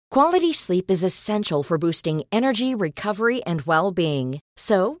Quality sleep is essential for boosting energy, recovery, and well-being.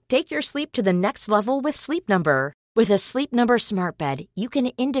 So, take your sleep to the next level with Sleep Number. With a Sleep Number smart bed, you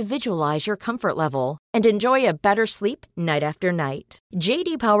can individualize your comfort level and enjoy a better sleep night after night.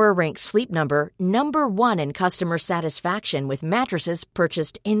 JD Power ranks Sleep Number #1 in customer satisfaction with mattresses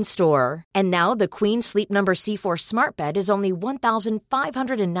purchased in-store. And now the Queen Sleep Number C4 smart bed is only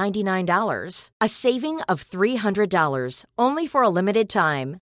 $1,599, a saving of $300, only for a limited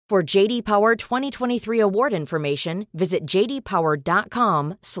time. For JD Power 2023 award information, visit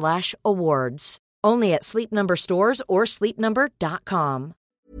jdpower.com/awards. Only at Sleep Number stores or sleepnumber.com.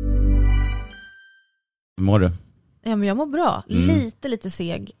 Hur mår du? Ja, men jag mår bra. Lite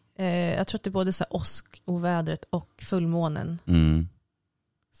seg. Jag tror att det är både så här åsk och vädret och fullmånen.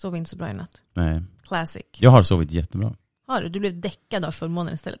 Sov inte så bra i natt. Nej. Classic. Jag har sovit jättebra. Har du? Du blev däckad av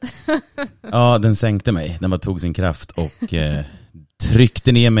fullmånen istället. Ja, den sänkte mig. Den bara tog sin kraft och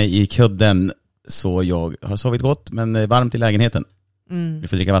tryckte ner mig i kudden. Så jag har sovit gott, men varmt i lägenheten. Vi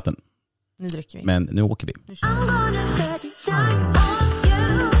får dricka vatten. Nu dricker vi. Men nu åker vi.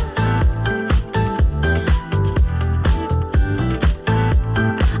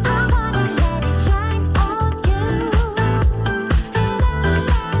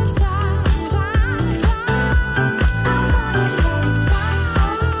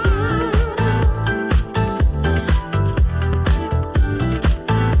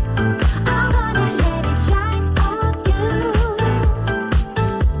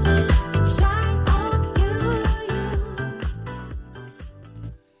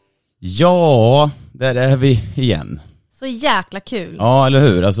 Ja, där är vi igen. Så jäkla kul. Ja, eller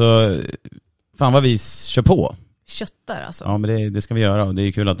hur? Alltså, fan vad vi kör på. Köttar alltså. Ja, men det ska vi göra och det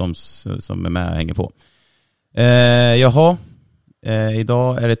är kul att de som är med hänger på.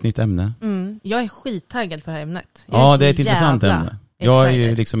 Idag är det ett nytt ämne. Jag är skittaggad på det här ämnet. Ja, det är ett intressant ämne. Jag har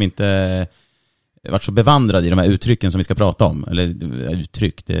ju liksom inte varit så bevandrad i de här uttrycken som vi ska prata om. Eller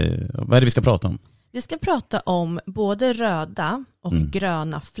uttryck, vad är det vi ska prata om? Vi ska prata om både röda och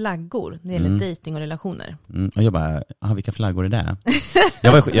gröna flaggor när det gäller dating och relationer. Och jag bara, vilka flaggor är det?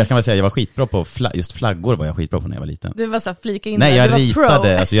 Jag kan väl säga, jag var skitbra på just flaggor var jag skitbra på när jag var liten. Du var så här, flika in. Nej,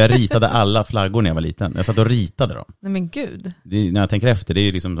 jag ritade alla flaggor när jag var liten. Jag satt och ritade dem. Nej men gud. När jag tänker efter, det är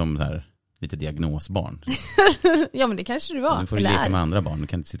ju liksom de så här lite diagnosbarn. Ja men det kanske du var. Du får ju leka med andra barn, du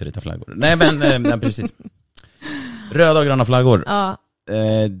kan inte sitta och rita flaggor. Nej men precis. Röda och gröna flaggor. Ja.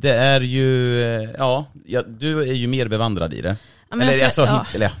 Det är ju, du är ju mer bevandrad i det.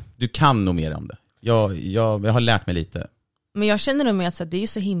 Du kan nog mer om det. Jag har lärt mig lite. Men jag känner nog med att det är ju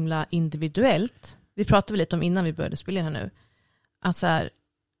så himla individuellt. Vi pratade väl lite om innan vi började spela in här nu. Att så här,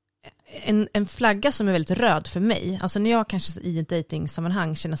 en flagga som är väldigt röd för mig. Alltså när jag kanske i en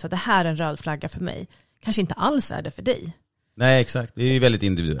dejtingsammanhang känner att det här är en röd flagga för mig. Kanske inte alls är det för dig. Nej, exakt. Det är ju väldigt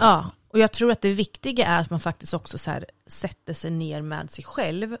individuellt. Ja, och jag tror att det viktiga är att man faktiskt också så här sätter sig ner med sig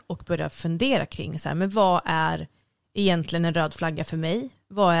själv och börjar fundera kring så här, men vad är egentligen en röd flagga för mig?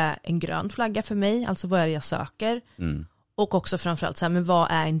 Vad är en grön flagga för mig? Alltså vad är det jag söker? Och också framförallt så här, men vad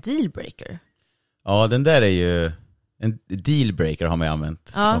är en dealbreaker? Ja, den där är ju en dealbreaker har man ju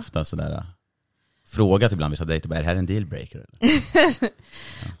använt ofta sådär. Frågat ibland vissa dejter, är det här en dealbreaker?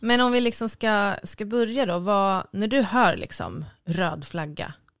 Men om vi liksom ska börja då, när du hör liksom röd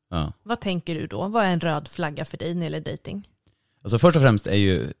flagga, vad tänker du då? Vad är en röd flagga för dig när det gäller dating? Alltså först och främst är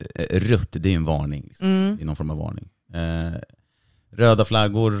ju rött, det är ju en varning. Liksom. Det är någon form av varning. Röda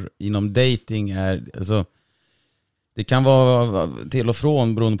flaggor inom dating är, alltså, det kan vara till och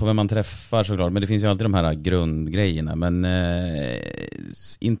från beroende på vem man träffar såklart, men det finns ju alltid de här grundgrejerna. Men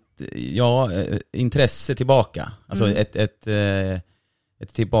intresse tillbaka. Alltså ett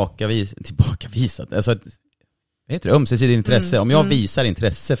tillbakavisat. Alltså vad heter det? Ömsesidigt intresse. Om jag visar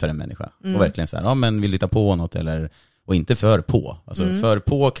intresse för en människa och verkligen så här, men vill lita på något eller, och inte för på. Alltså för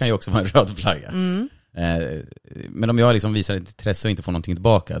på kan ju också vara en röd flagga. Men om jag liksom visar intresse och inte får någonting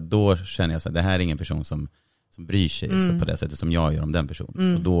tillbaka, då känner jag så här, det här är ingen person som bryr sig så på det sättet som jag gör om den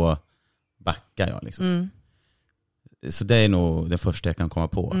personen. Och då backar jag liksom. Så det är nog det första jag kan komma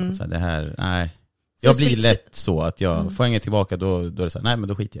på. Så här, det här, nej. Jag blir lätt så att jag får inget tillbaka, då är det så här, nej men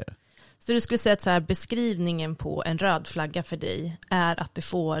då skiter jag det. Så du skulle säga att så här, beskrivningen på en röd flagga för dig är att det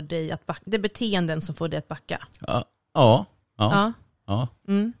får dig att backa, det är beteenden som får dig att backa? Ja.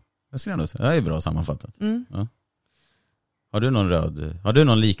 Jag skulle ändå säga, det är bra sammanfattat. Ja. Har du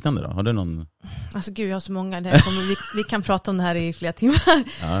någon liknande då? Har du någon? Alltså gud, jag har så många. Vi kan prata om det här i flera timmar.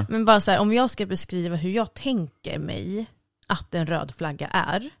 Ja. Men bara så här, om jag ska beskriva hur jag tänker mig att en röd flagga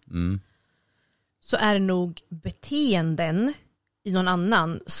är, så är det nog beteenden i någon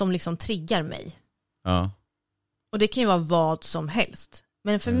annan som liksom triggar mig. Ja. Och det kan ju vara vad som helst.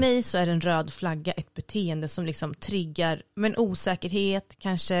 Men för mig så är en röd flagga ett beteende som liksom triggar men osäkerhet,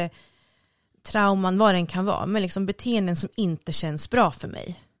 kanske trauman, vad den kan vara. Men liksom beteenden som inte känns bra för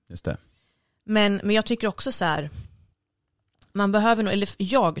mig. Just det. Men jag tycker också så här, man behöver nog, eller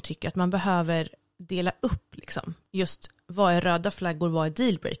jag tycker att man behöver dela upp liksom. Just vad är röda flaggor, vad är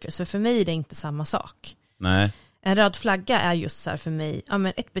dealbreakers? För mig är det inte samma sak. Nej. En röd flagga är just så här för mig, ja,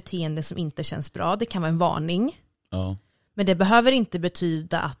 men ett beteende som inte känns bra. Det kan vara en varning. Ja. Men det behöver inte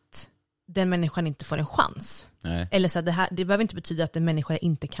betyda att den människan inte får en chans. Nej. Eller så här, det behöver inte betyda att en människa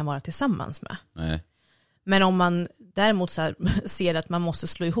inte kan vara tillsammans med. Nej. Men om man däremot så här ser att man måste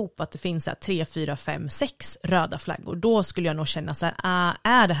slå ihop att det finns så här 3, 4, 5, 6 röda flaggor, då skulle jag nog känna så här,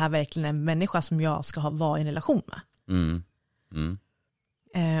 är det här verkligen en människa som jag ska vara i en relation med?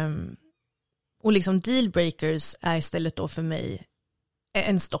 Och liksom dealbreakers är istället då för mig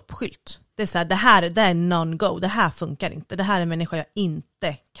en stoppskylt. Det är så här, det är non-go, det här funkar inte. Det här är en människa jag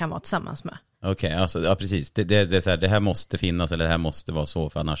inte kan vara tillsammans med. Okej, alltså, ja precis. Det är så här, det här måste finnas eller det här måste vara så,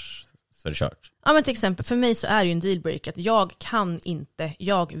 för annars så är det kört. Ja, men till exempel, för mig så är det ju en dealbreaker att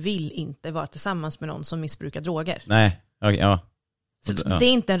jag vill inte vara tillsammans med någon som missbrukar droger. Nej, okay, ja. Så det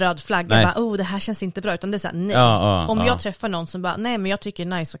är inte en röd flagga, bara, det här känns inte bra, utan det är så här, nej. Om jag träffar någon som bara, nej men jag tycker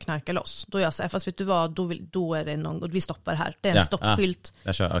det är nice att knarka loss, då är jag så här, fast vet du vad, då är det någon, vi stoppar här, det är en stoppskylt,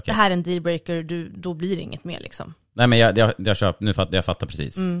 okay. Det här är en dealbreaker, då blir det inget mer liksom. Nej men jag fattar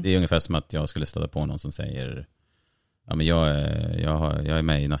precis. Det är ungefär som att jag skulle stöta på någon som säger, ja men jag är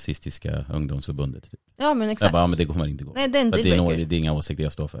med i nazistiska ungdomsförbundet typ. Ja men exakt. Jag bara, men det kommer inte gå. Nej, det är en dealbreaker. Det är inga åsikter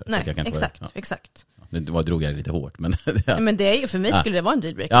jag står för. Nej, så jag kan exakt, exakt. Nu drog jag det lite hårt, men... Nej, men det är ju, för mig skulle det vara en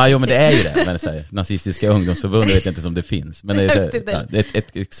dealbreaker. Ja, jo, men det är ju det. Men så här, nazistiska ungdomsförbund vet jag inte om det finns. Men det är, så här, det är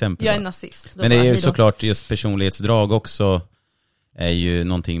ett exempel. Jag är nazist. Men det är ju såklart just personlighetsdrag också är ju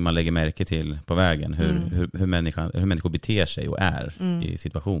någonting man lägger märke till på vägen. Hur människor beter sig och är i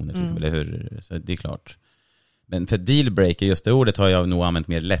situationer. Till exempel. Så det är klart. Men för dealbreaker, just det ordet har jag nog använt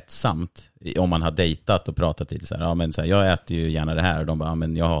mer lättsamt om man har dejtat och pratat lite så här, ja men så här, jag äter ju gärna det här och de bara, ja,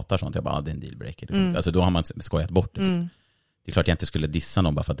 men jag hatar sånt. Jag bara, det är en dealbreaker. Alltså då har man skojat bort det. Typ. Det är klart jag inte skulle dissa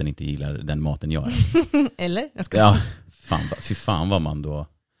någon bara för att den inte gillar den maten jag är. Eller? Ja, fy fan vad man då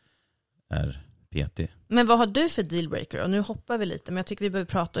är petig. Men vad har du för dealbreaker? Och nu hoppar vi lite, men jag tycker vi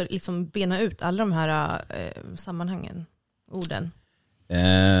behöver prata, liksom bena ut alla de här sammanhangen, orden.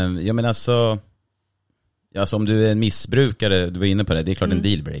 Jag menar alltså om du är en missbrukare, du var inne på det, det är klart en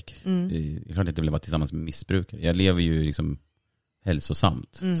dealbreak. Det är klart att jag inte vill vara tillsammans med missbrukare. Jag lever ju liksom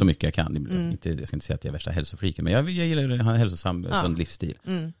hälsosamt så mycket jag kan. Jag ska inte säga att jag är värsta hälsofriken, men jag gillar att ha en hälsosam sån livsstil.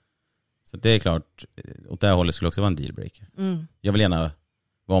 Så det är klart, åt det här hållet skulle också vara en dealbreaker. Jag vill gärna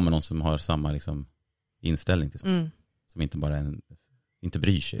vara med någon som har samma liksom, inställning till sånt. Som inte bara inte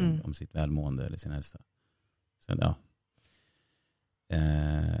bryr sig om sitt välmående eller sin hälsa. Så ja.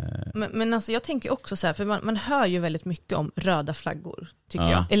 Men alltså jag tänker också så här, för man hör ju väldigt mycket om röda flaggor,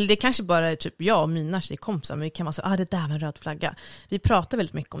 tycker jag. Eller det kanske bara är typ jag och mina tjejkompisar, men vi kan vara så, det där var en röd flagga. Vi pratar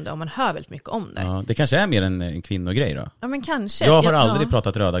väldigt mycket om det och man hör väldigt mycket om det. Ja, det kanske är mer en kvinnogrej då. Ja, men kanske. Jag har aldrig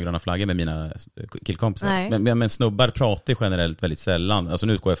pratat röda gröna flaggor med mina killkompisar. Men snubbar pratar generellt väldigt sällan, alltså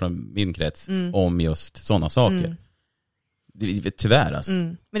nu utgår jag från min krets, om just sådana saker. Tyvärr alltså.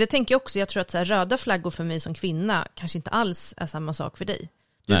 Men det tänker jag också, jag tror att så här, röda flaggor för mig som kvinna kanske inte alls är samma sak för dig.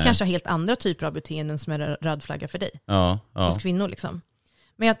 Du kanske har helt andra typer av beteenden som är röd flagga för dig. Ja. Hos kvinnor liksom.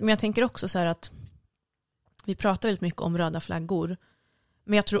 Men jag tänker också så här att vi pratar väldigt mycket om röda flaggor.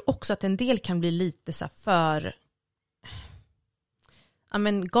 Men jag tror också att en del kan bli lite så här för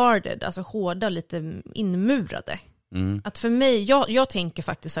guarded, alltså hårda och lite inmurade. Att för mig, jag tänker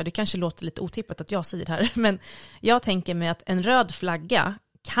faktiskt så här, det kanske låter lite otippat att jag säger det här, men jag tänker mig att en röd flagga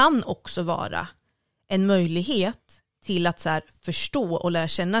kan också vara en möjlighet till att så här, förstå och lära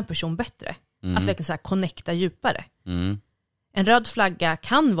känna en person bättre. Att verkligen så här, connecta djupare. En röd flagga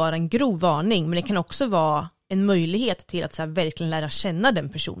kan vara en grov varning, men det kan också vara en möjlighet till att så här, verkligen lära känna den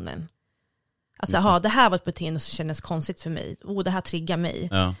personen. Att så här, det här var ett beteende som kändes konstigt för mig. Det här triggar mig.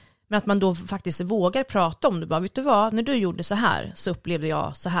 Ja. Men att man då faktiskt vågar prata om det. Bara, vet du vad, när du gjorde så här så upplevde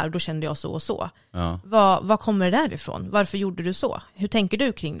jag så här och då kände jag så och så. Ja. Vad kommer det därifrån? Varför gjorde du så? Hur tänker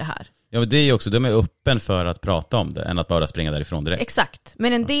du kring det här? Ja, men det är ju också, de är öppen för att prata om det än att bara springa därifrån direkt. Exakt,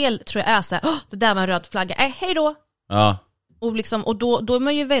 men en del tror jag är så här, det där var en röd flagga, hej då. Ja. Och då är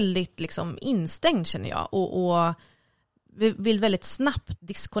man ju väldigt liksom instängd, känner jag. Och vill väldigt snabbt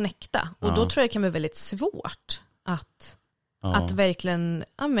disconnecta. Och då tror jag det kan bli väldigt svårt att verkligen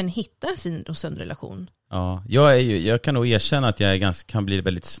hitta en fin och sund relation. Ja, jag kan nog erkänna att jag kan bli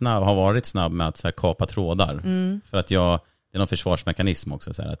väldigt snabb, har varit snabb med att så här, kapa trådar. För att jag det är någon försvarsmekanism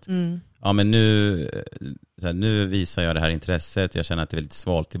också. Så här att, ja men nu visar jag det här intresset, jag känner att det är lite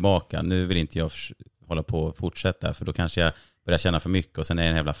svalt tillbaka. Nu vill inte jag hålla på och fortsätta, för då kanske jag börjar känna för mycket och sen är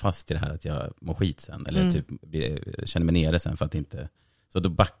jag jävla fast i det här att jag mår skit sen. Eller typ känner mig nere sen för att inte... Så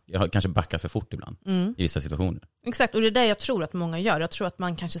då jag har kanske backat för fort ibland i vissa situationer. Exakt, och det är det jag tror att många gör. Jag tror att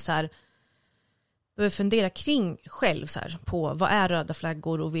man kanske så här behöver fundera kring själv så här, på vad är röda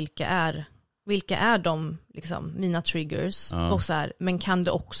flaggor och vilka är de, liksom, mina triggers. Ja. Och så här, men kan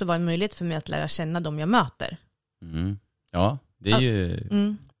det också vara en möjlighet för mig att lära känna dem jag möter? Ja, det är ju...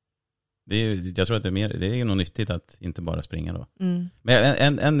 Det är, jag tror att det är nog nyttigt att inte bara springa då.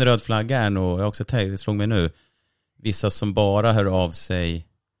 Men en röd flagga är nog, jag har också tänkt, det slog mig nu, vissa som bara hör av sig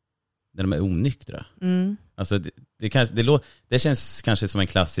när de är onyktra. Alltså det känns kanske som en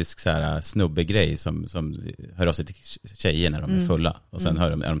klassisk så här snubbegrej som hör av sig till tjejer när de är fulla och sen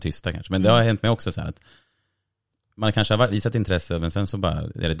är de tysta kanske. Men det har hänt mig också så här att man kanske har visat intresse men sen så bara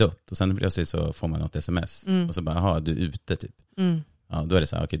är det dött och sen plötsligt så får man något sms och så bara, jaha, du är ute typ. Ja, då är det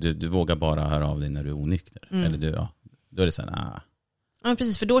så här, okej, du vågar bara höra av dig när du är onykter. Eller då är det så här, Ja,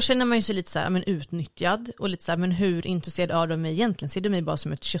 precis, för då känner man ju sig lite så här, men utnyttjad och lite så här, men hur intresserad är de mig egentligen? Ser du mig bara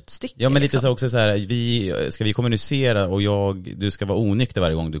som ett köttstycke? Ja, men lite liksom så också så här, ska vi kommunicera och du ska vara onykter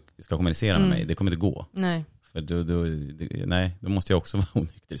varje gång du ska kommunicera med mig? Det kommer inte gå. Nej. För då måste jag också vara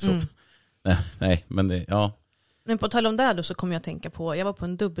onykter i så fall. Nej, men det, ja. Men på tal om det här då så kommer jag att tänka på, jag var på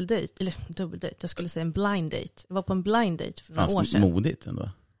en dubbeldate, jag skulle säga en blind date. Jag var på en blind date för några år sedan. Modigt ändå.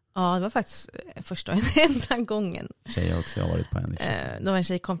 Ja, det var faktiskt första enda gången. Tjejer också, jag har varit på en. Det var en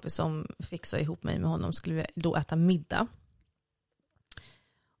tjejkompis som fixade ihop mig med honom, skulle vi då äta middag.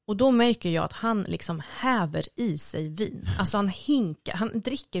 Och då märker jag att han liksom häver i sig vin. Alltså han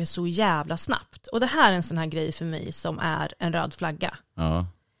dricker så jävla snabbt. Och det här är en sån här grej för mig som är en röd flagga. Ja.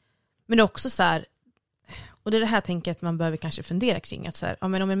 Men det är också så här, och det är det här tänker jag att man behöver kanske fundera kring. Att så här, ja,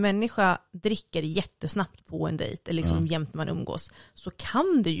 men om en människa dricker jättesnabbt på en dejt eller liksom jämt man umgås, så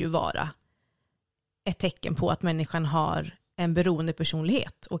kan det ju vara ett tecken på att människan har en beroende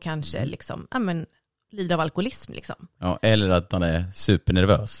personlighet och kanske liksom, ja, men, lider av alkoholism liksom. Ja, eller att han är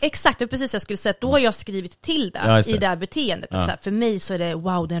supernervös. Exakt, det är precis jag skulle säga. Då har jag skrivit till det i det här beteendet. Ja. Att så här, för mig så är det,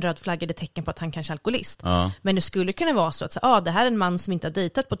 wow, det är en röd flagga, det är tecken på att han kanske är alkoholist. Ja. Men det skulle kunna vara så att det här är en man som inte har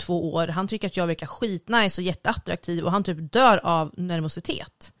dejtat på 2 år. Han tycker att jag verkar skitnice och jätteattraktiv och han typ dör av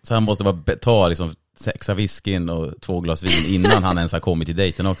nervositet. Så han måste bara ta liksom 6 whiskyn och 2 glas vin innan han ens har kommit till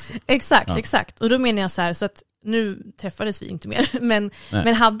dejten också. Exakt. Och då menar jag så att nu träffades vi inte mer,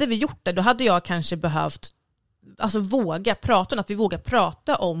 men hade vi gjort det, då hade jag kanske behövt våga prata om att vi vågar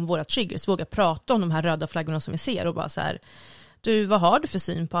prata om våra triggers, våga prata om de här röda flaggorna som vi ser och bara så här, du, vad har du för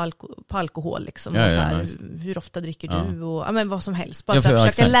syn på alkohol liksom? Och så här, hur ofta dricker du? Och men vad som helst. Bara så här,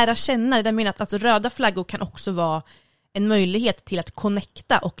 försöka lära känna det. Där menar att röda flaggor kan också vara en möjlighet till att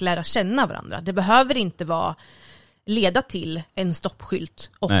connecta och lära känna varandra. Det behöver inte leda till en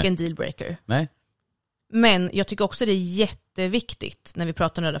stoppskylt och en dealbreaker. Nej. Men jag tycker också det är jätteviktigt när vi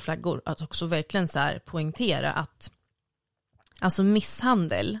pratar om röda flaggor att också verkligen så här poängtera att alltså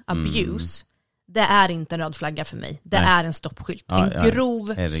misshandel, abuse, det är inte en röd flagga för mig. Det är en stoppskylt. En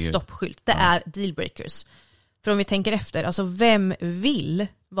grov stoppskylt. Det är dealbreakers. För om vi tänker efter, alltså vem vill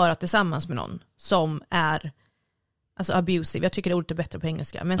vara tillsammans med någon som är abusive, jag tycker det ordet är bättre på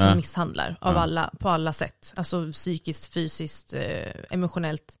engelska, men som misshandlar på alla sätt. Alltså psykiskt, fysiskt,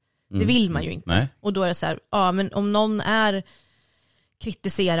 emotionellt. Det vill man ju inte. Nej. Och då är det så här, men om någon är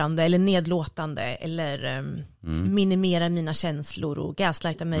kritiserande eller nedlåtande eller minimerar mina känslor och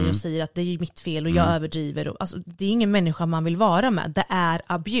gaslightar mig och säger att det är ju mitt fel och jag överdriver. Och, alltså, det är ingen människa man vill vara med. Det är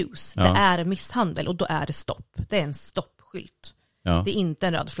abuse. Det är misshandel och då är det stopp. Det är en stoppskylt. Ja. Det är inte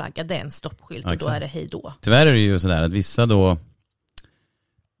en röd flagga, det är en stoppskylt och då är det hej då. Tyvärr är det ju sådär att vissa då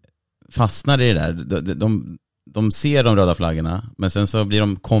fastnar i det där. De ser de röda flaggorna, men sen så blir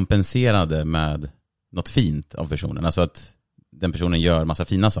de kompenserade med något fint av personen. Alltså att den personen gör massa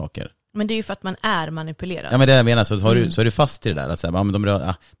fina saker. Men det är ju för att man är manipulerad. Ja, men det jag menar, så är du fast i det där. Att säga,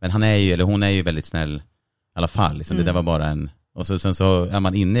 men han är ju, eller hon är ju väldigt snäll i alla fall. Liksom. Det där var bara en... Och sen så är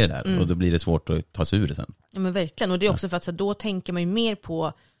man inne i det där och då blir det svårt att ta sig ur det sen. Ja, men verkligen. Och det är också för att så då tänker man ju mer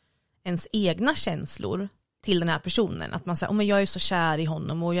på ens egna känslor till den här personen. Att man säger, men jag är så kär i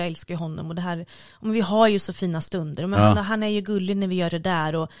honom och jag älskar honom och det här, men vi har ju så fina stunder. Men han är ju gullig när vi gör det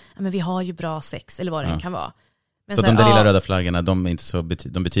där och men vi har ju bra sex eller vad det kan vara. Men så de där lilla röda flaggorna, de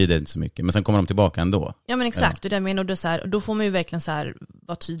betyder inte så mycket. Men sen kommer de tillbaka ändå. Ja, men exakt. Och det menar du så här, då får man ju verkligen så här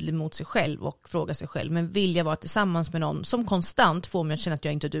vara tydlig mot sig själv och fråga sig själv. Men vill jag vara tillsammans med någon som konstant får mig att känna att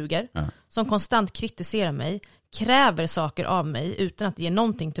jag inte duger? Som konstant kritiserar mig, kräver saker av mig utan att ge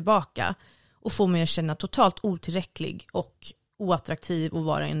någonting tillbaka. och får mig att känna totalt otillräcklig och oattraktiv och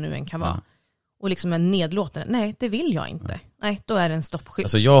vad det nu än kan vara. Och liksom en nedlåtande, nej det vill jag inte. Nej, då är det en stoppskylt.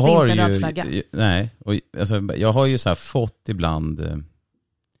 Alltså jag har det är inte en röd flagga. Nej, och alltså jag har ju så här fått ibland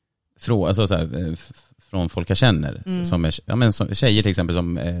från folk jag känner som är, som tjejer till exempel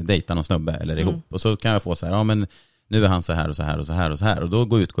som dejtar någon snubbe eller ihop, och så kan jag få så här, men nu är han så här och så här och så här och så här, och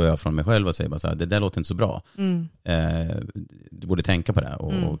då utgår jag från mig själv och säger bara så här, det där låter inte så bra. Du borde tänka på det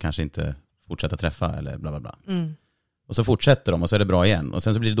och kanske inte fortsätta träffa eller bla bla bla. Och så fortsätter de och så är det bra igen. Och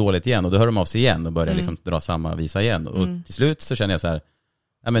sen så blir det dåligt igen och då hör de av sig igen och börjar liksom dra samma visa igen. Och till slut så känner jag så här,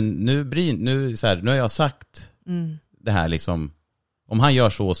 ja, men nu har jag sagt det här liksom, om han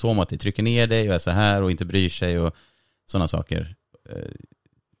gör så mot dig, trycker ner dig och är så här och inte bryr sig och sådana saker.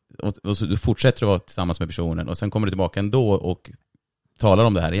 Och så du fortsätter att vara tillsammans med personen och sen kommer du tillbaka ändå och talar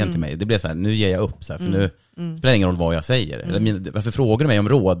om det här igen till mig. Det blir så här, nu ger jag upp så här, för nu spelar det ingen roll vad jag säger. Eller, varför frågar du mig om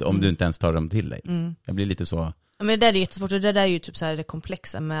råd om du inte ens tar dem till dig? Jag blir lite så... Men det där är jättesvårt, och det där är ju typ så här det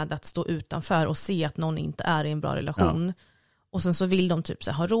komplexa med att stå utanför och se att någon inte är i en bra relation. Ja. Och sen så vill de typ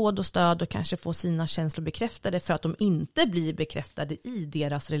så här ha råd och stöd och kanske få sina känslor bekräftade för att de inte blir bekräftade i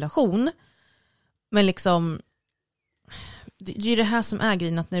deras relation. Men liksom, det är ju det här som är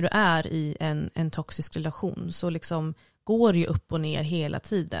grejen, att när du är i en toxisk relation så liksom går det ju upp och ner hela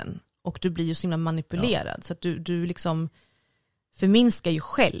tiden. Och du blir ju så himla manipulerad, så att du liksom förminskar ju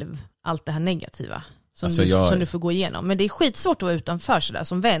själv allt det här negativa. Som du får gå igenom. Men det är skitsvårt att vara utanför sådär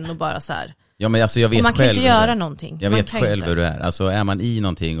som vän och bara så här. Ja, men alltså jag vet man kan själv inte göra någonting. Jag vet själv hur det är. Alltså är man i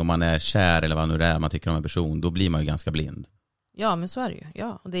någonting och man är kär eller vad nu det är, man tycker om en person, då blir man ju ganska blind. Ja, men så är det ju.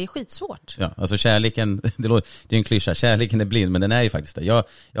 Ja, och det är skitsvårt. Ja, alltså kärleken, det är en klyscha, kärleken är blind, men den är ju faktiskt det. Jag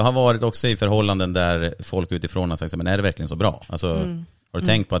har varit också i förhållanden där folk utifrån har sagt, men är det verkligen så bra? Alltså, har du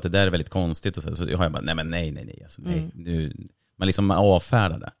tänkt på att det där är väldigt konstigt? Och så har jag bara, nej. Alltså, nej. Man liksom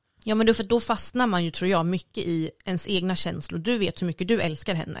avfärdar det. Ja, men då fastnar man ju, tror jag, mycket i ens egna känslor. Du vet hur mycket du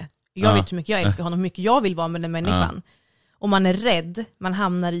älskar henne. Jag vet hur mycket jag älskar honom, hur mycket jag vill vara med den människan. Och man är rädd, man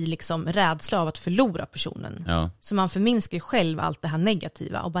hamnar i liksom rädsla av att förlora personen. Ja. Så man förminskar själv allt det här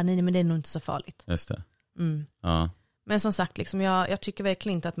negativa och bara, nej, men det är nog inte så farligt. Just det. Ja. Men som sagt, liksom, jag tycker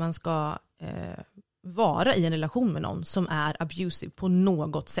verkligen inte att man ska vara i en relation med någon som är abusive på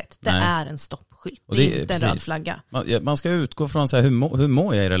något sätt. Det är en stoppskylt. Det är inte en röd flagga. Man ska utgå från så här, hur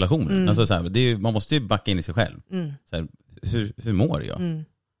mår jag i relationen? Alltså, så här, man måste ju backa in i sig själv. Så här, hur mår jag?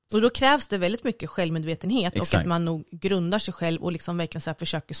 Och då krävs det väldigt mycket självmedvetenhet. Exakt. Och att man nog grundar sig själv och liksom verkligen så här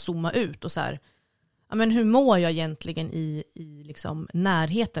försöker zooma ut och så här, ja, men hur mår jag egentligen i liksom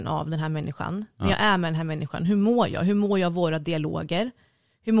närheten av den här människan? När jag är med den här människan, hur mår jag? Hur mår jag våra dialoger?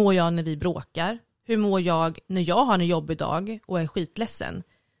 Hur mår jag när vi bråkar? Hur mår jag när jag har en jobbig dag och är skitledsen?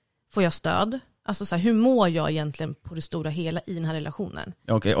 Får jag stöd? Alltså så här, hur mår jag egentligen på det stora hela i den här relationen?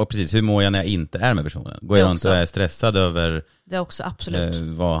 Okej, och precis, hur mår jag när jag inte är med personen? Går jag runt och är stressad över det är också, absolut.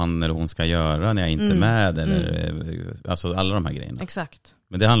 Vad han eller hon ska göra när jag inte är med? Eller, alltså alla de här grejerna. Exakt.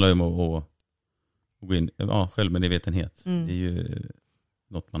 Men det handlar ju om att gå in, självmedvetenhet. Det är ju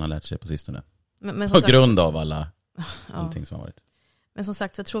något man har lärt sig på sistone. Men på grund av allting som har varit. Men som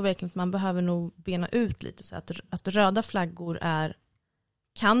sagt, så jag tror verkligen att man behöver nog bena ut lite. Så att röda flaggor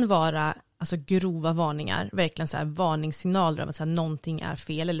kan vara alltså grova varningar, verkligen så här varningssignaler om att så här, någonting är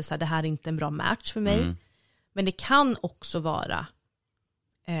fel eller så här, det här är inte en bra match för mig. Men det kan också vara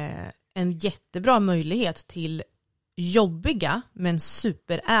en jättebra möjlighet till jobbiga men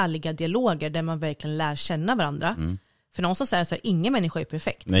superärliga dialoger där man verkligen lär känna varandra. För någonstans är det så här, ingen människa är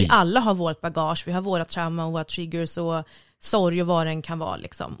perfekt. Nej. Vi alla har vårt bagage, vi har våra trauma och våra triggers och sorg och vad den kan vara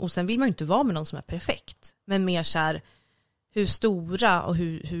liksom. Och sen vill man ju inte vara med någon som är perfekt. Men mer så här, hur stora och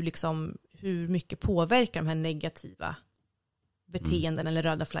hur mycket påverkar de här negativa beteenden eller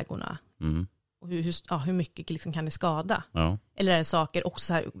röda flaggorna? Och hur mycket liksom kan det skada? Ja. Eller är det saker också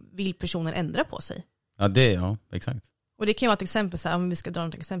så här, vill personen ändra på sig? Ja, exakt. Och det kan ju vara ett exempel, så här, om vi ska dra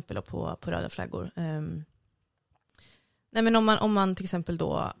något exempel på röda flaggor. Nej, men om man till exempel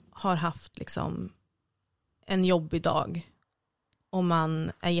då har haft liksom en jobbig dag och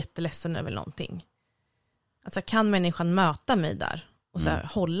man är jätteledsen över någonting. Alltså kan människan möta mig där och så här,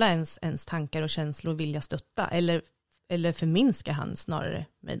 hålla ens tankar och känslor och vilja stötta, eller förminskar han snarare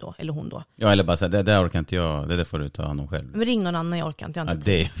mig då, eller hon då? Ja, eller bara så här, det orkar inte jag, det får du ta hand om själv. Men ring någon annan, jag orkar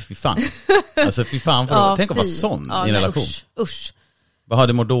inte. Fy fan. Alltså fy fan, tänk att vara sån i en relation. Usch. Bara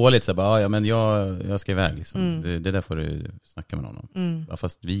du mår dåligt så bara, men jag ska iväg liksom. Det där får du snacka med någon om.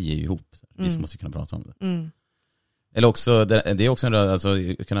 Fast vi är ju ihop, vi måste kunna prata om det. Eller också, det är också alltså,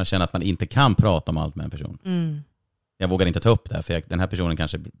 kunna känna att man inte kan prata om allt med en person. Jag vågar inte ta upp det här, för den här personen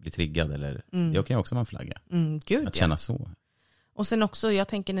kanske blir triggad. Eller, det kan också vara en flagga. Gud, att känna så. Och sen också, jag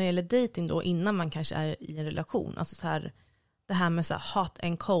tänker när det gäller dating då, innan man kanske är i en relation, alltså så här, det här med så här hot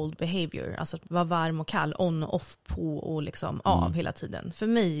and cold behavior, alltså att vara varm och kall, on och off, på och liksom av hela tiden. För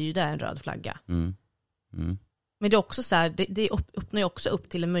mig är ju det en röd flagga. Men det är också så här, det öppnar ju också upp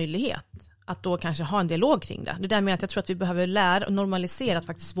till en möjlighet att då kanske ha en dialog kring det. Det där med att jag tror att vi behöver lära och normalisera att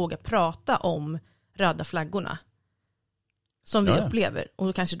faktiskt våga prata om röda flaggorna som vi upplever. Och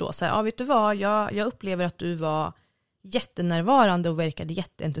då kanske då säga, vet du vad, jag upplever att du var jättenärvarande och verkade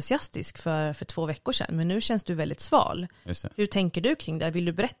jätteentusiastisk för 2 veckor sedan, men nu känns du väldigt sval. Just det. Hur tänker du kring det? Vill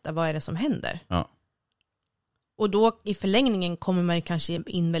du berätta, vad är det som händer? Ja. Och då i förlängningen kommer man ju kanske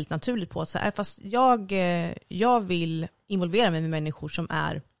in väldigt naturligt på att säga, fast jag vill involvera mig med människor som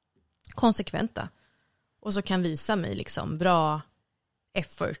är konsekventa och så kan visa mig liksom bra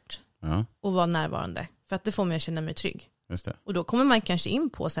effort och vara närvarande, för att det får mig att känna mig trygg. Just det. Och då kommer man kanske in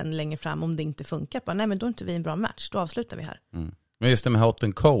på sen längre fram, om det inte funkar, bara, nej men då är inte vi en bra match, då avslutar vi här. Men just det med hot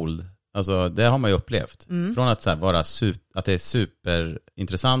and cold, alltså det har man ju upplevt. Från att så här, vara att det är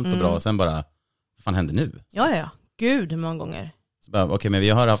superintressant och bra, och sen bara, vad fan händer nu? Ja. Gud, hur många gånger? Okej, men vi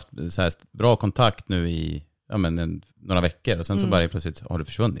har haft så här bra kontakt nu i några veckor, och sen så bara plötsligt har du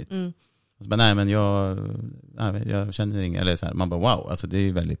försvunnit. Och så bara, nej men jag känner inget, eller så här, man bara wow, alltså det är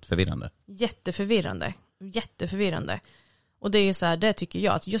ju väldigt förvirrande. Jätteförvirrande. Och det är ju så här, det tycker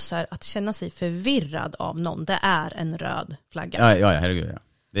jag, att just så här, att känna sig förvirrad av någon, det är en röd flagga. Ja, herregud,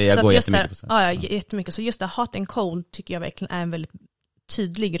 ja. Jag går jättemycket på så. Ja, jättemycket. Så just det, hot and cold tycker jag verkligen är en väldigt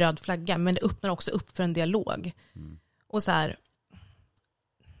tydlig röd flagga, men det öppnar också upp för en dialog. Och så här,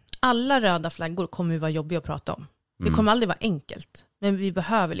 alla röda flaggor kommer ju vara jobbiga att prata om. Det kommer aldrig vara enkelt, men vi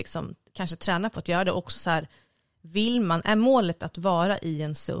behöver liksom kanske träna på att göra det också. Så här, är målet att vara i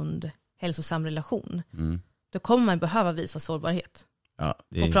en sund, hälsosam relation, då kommer man behöva visa sårbarhet. Ja,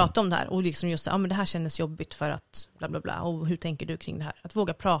 och prata om det här. Och liksom just men det här känns jobbigt för att bla bla bla. Och hur tänker du kring det här? Att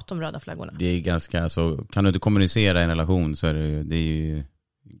våga prata om röda flaggorna. Det är ganska så, kan du inte kommunicera i en relation så är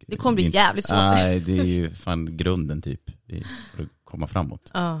det kommer bli jävligt svårt. Nej, det är ju fan grunden typ för att komma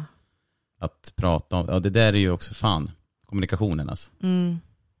framåt. Ja. Att prata om, det där är ju också fan kommunikationen alltså.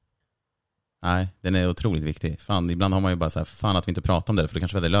 Nej, den är otroligt viktig. Fan, ibland har man ju bara så här, fan att vi inte pratar om det, för då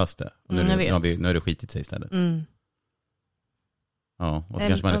kanske vi hade löst det. Och nu är det skitit sig istället. Ja, och så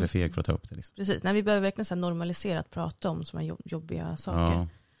kanske man är för feg för att ta upp det. Liksom. Precis, vi behöver verkligen så här normalisera att prata om sådana jobbiga saker. Ja,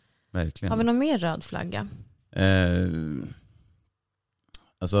 verkligen. Har vi någon mer röd flagga?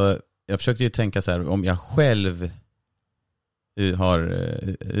 Alltså, jag försökte ju tänka så här, om jag själv har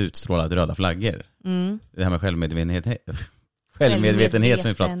utstrålat röda flaggor. Det här med självmedvetenhet som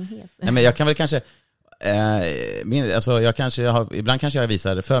vi pratar. Nej, men jag kan väl kanske ibland kanske jag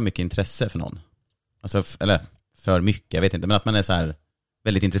visar för mycket intresse för någon. Alltså, eller för mycket, jag vet inte, men att man är så här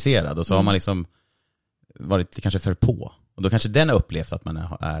väldigt intresserad, och så har man liksom varit kanske för på, och då kanske den har upplevt att man är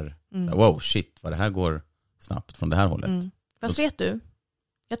så här, wow, shit, vad det här går snabbt från det här hållet. Fast vet du,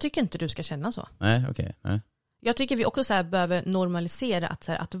 jag tycker inte du ska känna så. Nej, okej. Nej. Jag tycker vi också så här behöver normalisera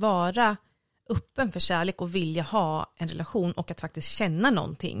att vara öppen för kärlek och vilja ha en relation och att faktiskt känna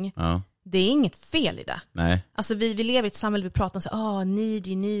någonting. Ja. Det är inget fel i det. Nej. Alltså vi lever i ett samhälle, vi pratar om så här,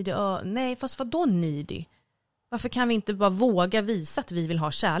 needy, nej, fast vadå needy? Varför kan vi inte bara våga visa att vi vill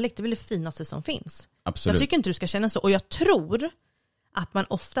ha kärlek? Det är väl det finaste som finns. Absolut. Jag tycker inte du ska känna så, och jag tror att man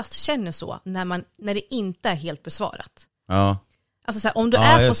oftast känner så när det inte är helt besvarat. Ja. Alltså så här, om du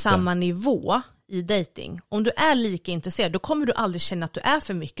är på samma nivå i dating, om du är lika intresserad, då kommer du aldrig känna att du är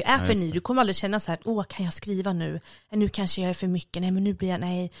för mycket, för ny. Du kommer aldrig känna så här, kan jag skriva nu? Nu kanske jag är för mycket. Nej, men nu blir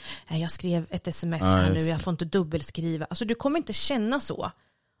jag, jag skrev ett sms här nu, jag får inte dubbelskriva. Alltså du kommer inte känna så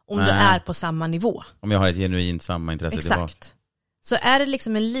om du är på samma nivå. Om jag har ett genuint samma intresse tillbaka. Exakt. Så är det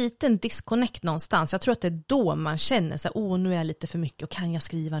liksom en liten disconnect någonstans. Jag tror att det är då man känner så här, nu är jag lite för mycket och kan jag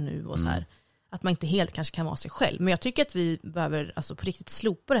skriva nu och så här. Att man inte helt kanske kan vara sig själv. Men jag tycker att vi behöver alltså på riktigt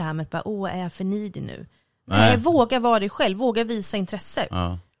slopa det här med att bara, är jag för needy nu? Nej, våga vara dig själv, våga visa intresse.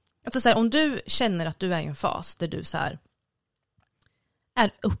 Ja. Alltså så här, om du känner att du är i en fas där du så här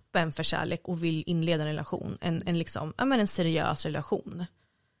är öppen för kärlek och vill inleda en relation, en seriös relation.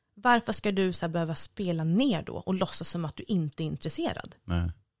 Varför ska du så här behöva spela ner då och låtsas som att du inte är intresserad?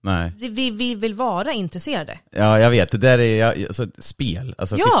 Nej. Vi vill vara intresserade. Ja, jag vet. Det där är alltså, spel.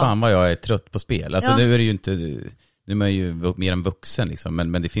 Alltså, fy fan vad jag är trött på spel. Alltså, nu är det ju inte... Nu är man ju mer än vuxen liksom.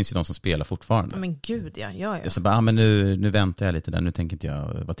 Men det finns ju de som spelar fortfarande. Men gud, ja. Så bara, men nu väntar jag lite där. Nu tänker inte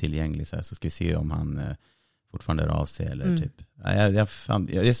jag vara tillgänglig. Så ska vi se om han fortfarande rör av sig. Eller typ.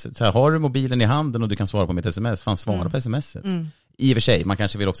 Så här, har du mobilen i handen och du kan svara på mitt sms, fan svara på smset. I och för sig, man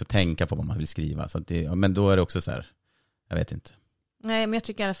kanske vill också tänka på vad man vill skriva. Så att men då är det också så här, jag vet inte. Nej, men jag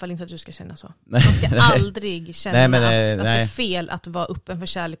tycker i alla fall inte att du ska känna så. Man ska aldrig känna att det är fel att vara öppen för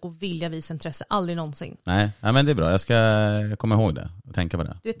kärlek och vilja visa intresse. Aldrig någonsin. Nej, men det är bra. Jag ska komma ihåg det och tänka på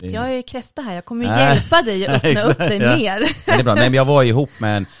det. Du vet, jag är kräfta här. Jag kommer hjälpa dig att öppna upp dig mer. Det är bra. Nej, men jag var ihop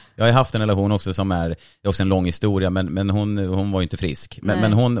med jag har ju haft en relation också som det är också en lång historia, men hon var ju inte frisk.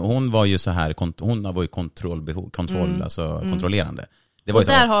 Men hon var ju så här, hon var ju kontrollerande. Det var och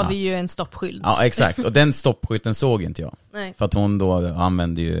där har vi ju en stoppskylt. Ja, exakt. Och den stoppskylten såg inte jag. Nej. För att hon då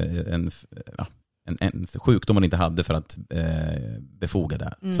använde ju en sjukdom hon inte hade för att befoga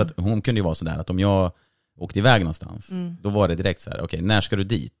det. Så att hon kunde ju vara sådär att om jag åkte iväg någonstans, då var det direkt så här: okej, när ska du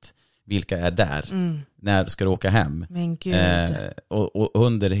dit? Vilka är där? När ska du åka hem? Men gud. Och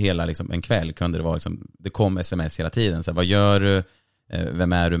under hela liksom, en kväll kunde det vara liksom, det kom sms hela tiden. Så här, vad gör du?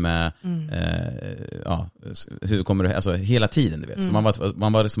 Vem är du med? Hur kommer du? Alltså hela tiden, du vet. Så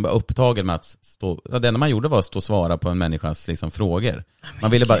man var liksom bara upptagen med att stå. Det enda man gjorde var att stå och svara på en människas liksom, frågor.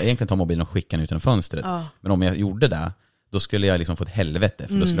 Man ville bara egentligen ta mobilen och skicka den ut genom fönstret. Men om jag gjorde det, då skulle jag liksom få ett helvete.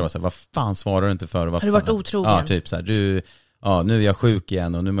 För då skulle det vara så här: vad fan svarar du inte för? Har du varit otrogen? Ja, typ så här, nu är jag sjuk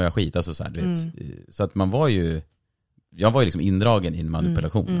igen och nu mår jag skit. Alltså, så här, du vet. Så att jag var ju liksom indragen i en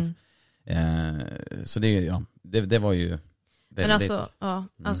manipulation. Så det var ju väldigt...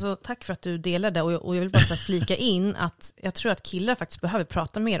 Men alltså tack för att du delade och jag vill bara flika in att jag tror att killar faktiskt behöver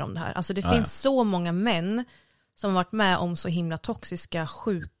prata mer om det här. Alltså det finns så många män som har varit med om så himla toxiska,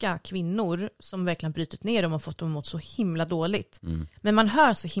 sjuka kvinnor som verkligen brytit ner dem och fått dem att må så himla dåligt. Men man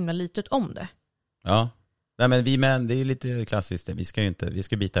hör så himla lite om det. Ja. Nej, men vi män, det är ju lite klassiskt. Vi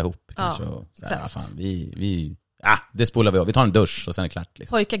ska bita ihop kanske. Och så här, det spolar vi av. Vi tar en dusch och sen är det klart.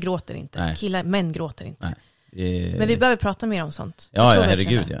 Liksom. Pojkar gråter inte. Nej. Män gråter inte. Nej. Men vi behöver prata mer om sånt. Ja,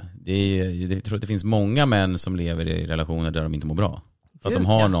 herregud. Ja. Jag tror att det finns många män som lever i relationer där de inte mår bra. För att de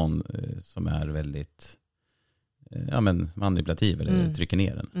har någon som är väldigt manipulativ eller trycker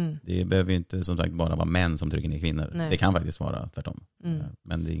ner den. Det behöver ju inte som sagt bara vara män som trycker ner kvinnor. Nej. Det kan faktiskt vara tvärtom.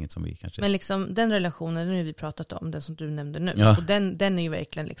 Men det är inget som vi kanske... Men liksom den relationen, den har vi pratat om, den som du nämnde nu. Ja. Och den är ju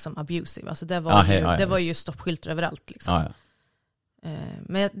verkligen liksom abusive. Alltså det var ju stoppskyltar överallt liksom. Ja.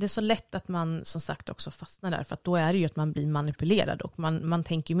 Men det är så lätt att man som sagt också fastnar där, för att då är det ju att man blir manipulerad och man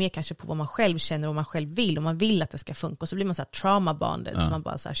tänker ju mer kanske på vad man själv känner och vad man själv vill och man vill att det ska funka och så blir man så här trauma-bonded så man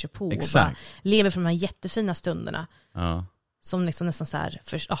bara så här kör på och bara lever för de här jättefina stunderna som liksom nästan så här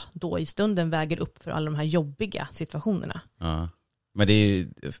då i stunden väger upp för alla de här jobbiga situationerna. Ja, men det är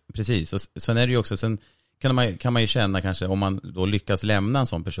ju precis, och sen är det ju också kan man ju känna kanske, om man då lyckas lämna en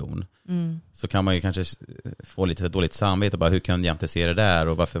sån person så kan man ju kanske få lite dåligt samvete och bara, hur kan jag inte se det där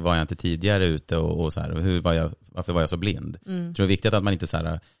och varför var jag inte tidigare ute och så här, varför var jag så blind? Jag tror det är viktigt att man inte så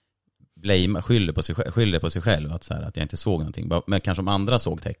här skyller på sig själv att, så här, att jag inte såg någonting. Men kanske om andra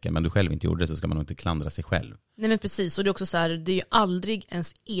såg tecken men du själv inte gjorde det, så ska man nog inte klandra sig själv. Nej, men precis, och det är också så här, det är ju aldrig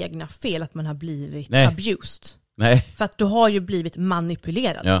ens egna fel att man har blivit abused. Nej. För att du har ju blivit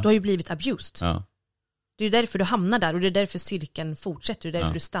manipulerad. Du har ju blivit abused. Ja. Det är därför du hamnar där och det är därför cirkeln fortsätter. Det är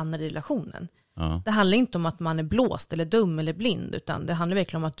därför du stannar i relationen. Det handlar inte om att man är blåst eller dum eller blind, utan det handlar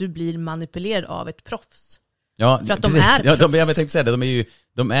verkligen om att du blir manipulerad av ett proffs. Ja, för att de är proffs. Jag tänkte säga det,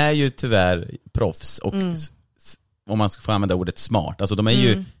 de är ju tyvärr proffs och om man ska få använda ordet smart. Alltså de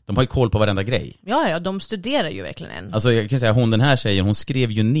har ju koll på varenda grej. Ja, de studerar ju verkligen en. Alltså jag kan säga, den här tjejen, hon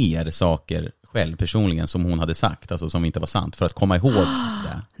skrev ju ner saker själv personligen som hon hade sagt, alltså som inte var sant, för att komma ihåg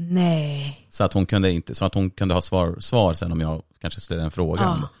det. Nej. Så att hon kunde ha svar sen om jag kanske ställde en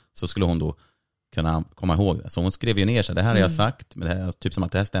fråga så skulle hon då kunna komma ihåg det. Så hon skrev ju ner sig, det här har jag sagt, men det här, typ som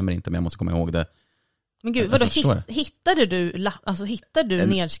att det här stämmer inte, men jag måste komma ihåg det. Men gud, vadå, hittade du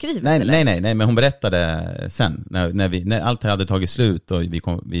nedskrivet? Nej, men hon berättade sen när allt hade tagit slut och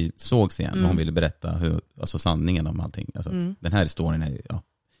vi sågs igen och hon ville berätta sanningen om allting. Alltså, den här historien är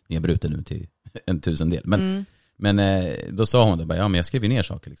nedbruten nu till 1000-del. Men då sa hon det bara, men jag skrev ner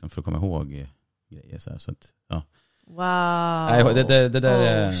saker liksom, för att komma ihåg grejer så att, Wow. Det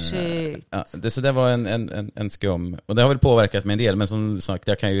där, shit. Så det var en skum, och det har väl påverkat mig en del, men som sagt,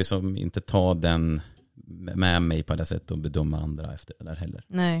 jag kan ju inte ta den med mig på det sättet och bedöma andra efter det där heller.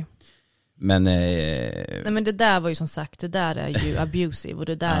 Nej. Men det där var ju som sagt, det där är ju abusive och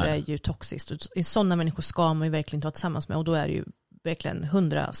det där är ju toxiskt. I sådana människor ska man ju verkligen ta tillsammans med, och då är det ju verkligen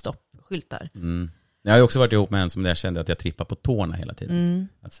 100 stoppskyltar. Jag har ju också varit ihop med en som jag kände att jag trippade på tårna hela tiden.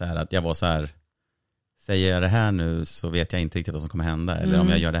 Att jag var så här, säger jag det här nu så vet jag inte riktigt vad som kommer hända. Eller om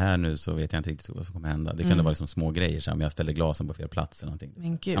jag gör det här nu så vet jag inte riktigt vad som kommer hända. Det kunde vara liksom små grejer, så om jag ställde glasen på fel plats eller någonting.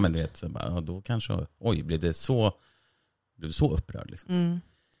 Men gud. Ja, men du vet, så bara, då kanske, blev du så upprörd liksom.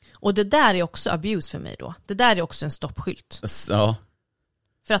 Och det där är också abuse för mig då. Det där är också en stoppskylt. Ja.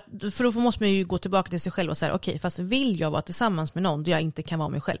 För då måste man ju gå tillbaka till sig själv och säga okej, fast vill jag vara tillsammans med någon då jag inte kan vara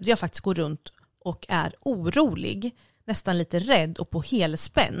mig själv, då jag faktiskt går runt och är orolig, nästan lite rädd och på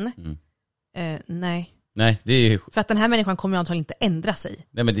helspänn. Nej. Nej, det är ju... För att den här människan kommer ju antagligen inte ändra sig.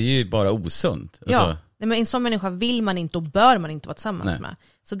 Nej, men det är ju bara osunt. Alltså... Ja, nej, men en sån människa vill man inte och bör man inte vara tillsammans med.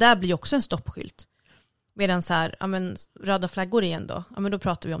 Så där blir också en stoppskylt. Medan så här, ja men röda flaggor igen då. Ja men då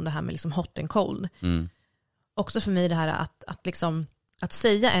pratar vi om det här med liksom hot and cold. Också för mig det här att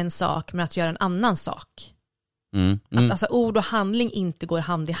säga en sak men att göra en annan sak. Att alltså ord och handling inte går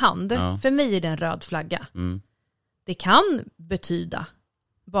hand i hand. Ja. För mig är det en röd flagga. Det kan betyda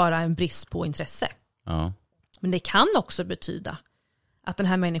bara en brist på intresse. Ja. Men det kan också betyda att den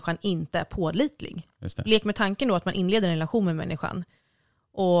här människan inte är pålitlig. Lek med tanken då att man inleder en relation med människan.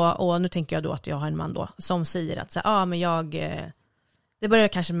 Och nu tänker jag då att jag har en man då som säger att så här, men det börjar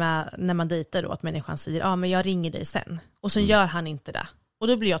kanske med när man dejtar då att människan säger men jag ringer dig sen. Och sen gör han inte det. Och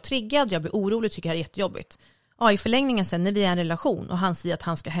då blir jag triggad, jag blir orolig, tycker det är jättejobbigt. I förlängningen sen när vi är i en relation och han säger att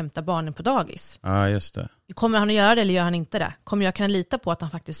han ska hämta barnen på dagis. Ja, just det. Kommer han att göra det eller gör han inte det? Kommer jag kunna lita på att han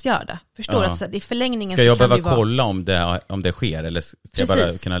faktiskt gör det? Förstår du? Att i förlängningen ska jag så kan behöva kolla om det sker? Eller ska jag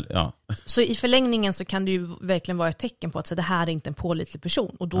bara kunna, Så i förlängningen så kan det ju verkligen vara ett tecken på att så det här är inte en pålitlig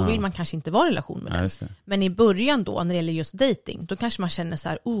person. Och då vill man kanske inte vara i relation med den. Men i början då, när det gäller just dating, då kanske man känner så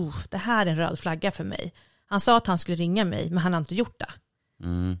här, det här är en röd flagga för mig. Han sa att han skulle ringa mig, men han har inte gjort det.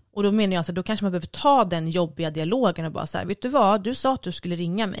 Och då menar jag att då kanske man behöver ta den jobbiga dialogen och bara så här, vet du vad, du sa att du skulle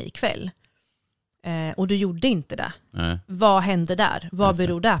ringa mig ikväll och du gjorde inte det. Vad hände där? Vad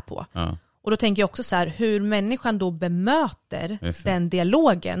beror det på? Och då tänker jag också så här, hur människan då bemöter den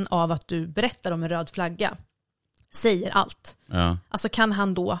dialogen av att du berättar om en röd flagga säger allt. Alltså kan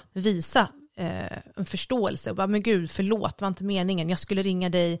han då visa en förståelse och bara, men gud, förlåt, det var inte meningen, jag skulle ringa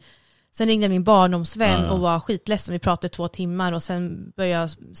dig. Sen ringde min och var skitledsen. Vi pratade 2 timmar och sen började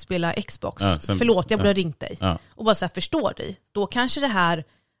jag spela Xbox. Förlåt, jag började ringa dig. Och bara så här, förstår dig. Då kanske det här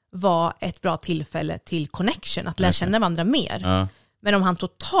var ett bra tillfälle till connection. Att lära känna varandra mer. Men om han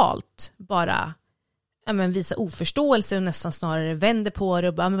totalt bara visar oförståelse och nästan snarare vänder på det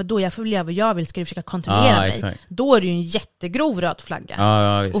och bara, men då jag får väl göra vad jag vill, ska du försöka kontrollera mig. Exakt. Då är det ju en jättegrov röd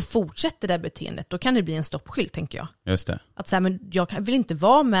flagga. Och fortsätter det beteendet, då kan det bli en stoppskylt, tänker jag. Just det. Att så här, men jag vill inte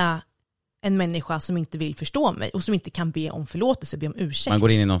vara med en människa som inte vill förstå mig och som inte kan be om förlåtelse, be om ursäkt. Man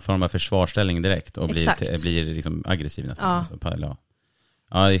går in i någon form av försvarsställning direkt och blir liksom aggressiv nästan.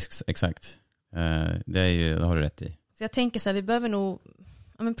 Ja, exakt. Det har du rätt i. Så jag tänker så här, vi behöver nog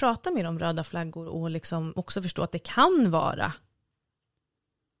prata mer om röda flaggor och liksom också förstå att det kan vara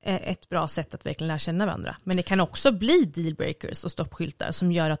ett bra sätt att verkligen lära känna varandra. Men det kan också bli dealbreakers och stoppskyltar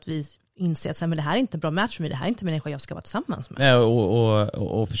som gör att vi inser att men det här är inte en bra match för mig, det här är inte människa jag ska vara tillsammans med. Ja,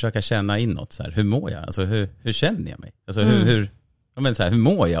 och försöka känna inåt så här, hur mår jag? Alltså hur känner jag mig? Alltså hur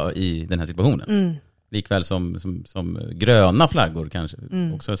mår jag i den här situationen? Likväl som gröna flaggor kanske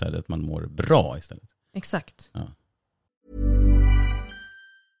också så här, att man mår bra istället. Exakt. Ja.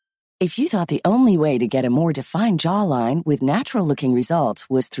 If you thought the only way to get a more defined jawline with natural-looking results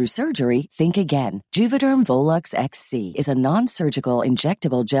was through surgery, think again. Juvederm Volux XC is a non-surgical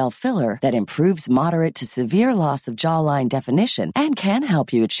injectable gel filler that improves moderate to severe loss of jawline definition and can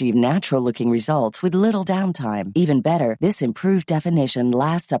help you achieve natural-looking results with little downtime. Even better, this improved definition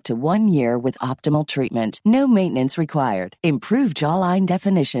lasts up to 1 year with optimal treatment. No maintenance required. Improve jawline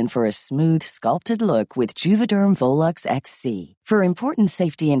definition for a smooth, sculpted look with Juvederm Volux XC. For important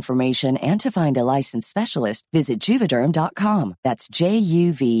safety information and to find a licensed specialist, visit Juvederm.com. That's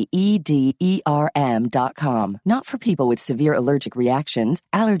JUVEDERM.com. Not for people with severe allergic reactions,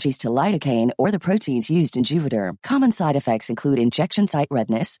 allergies to lidocaine, or the proteins used in Juvederm. Common side effects include injection site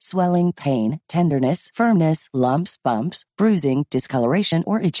redness, swelling, pain, tenderness, firmness, lumps, bumps, bruising, discoloration,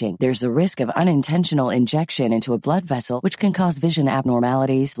 or itching. There's a risk of unintentional injection into a blood vessel, which can cause vision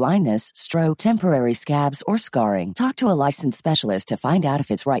abnormalities, blindness, stroke, temporary scabs, or scarring. Talk to a licensed specialist to find out if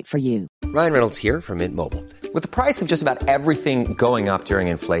it's right for you. Ryan Reynolds here from Mint Mobile. With the price of just about everything going up during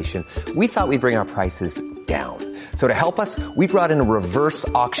inflation, we thought we'd bring our prices down. So to help us, we brought in a reverse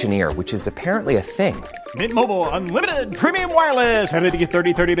auctioneer, which is apparently a thing. Mint Mobile Unlimited Premium Wireless. How to get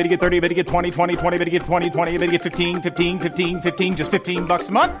 30, 30, how to get 30, how to get 20, 20, 20, how to get 20, 20, how to get 15, 15, 15, 15, just $15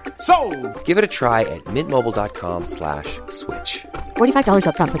 a month? Sold! Give it a try at mintmobile.com/switch. $45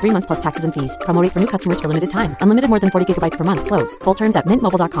 up front for 3 months plus taxes and fees. Promo rate for new customers for limited time. Unlimited more than 40 gigabytes per month. Slows full terms at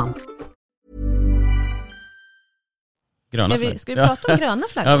mintmobile.com. Ska vi prata om gröna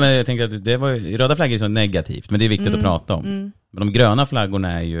flaggor? Ja, men jag tänker att röda flaggor är så negativt, men det är viktigt att prata om. Men de gröna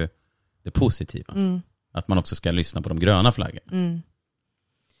flaggorna är ju det positiva. Att man också ska lyssna på de gröna flaggorna.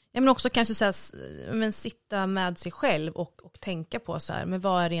 Ja, men också kanske så här, men sitta med sig själv och tänka på så här, men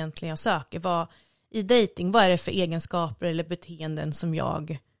vad är det egentligen jag söker? I dating, vad är det för egenskaper eller beteenden som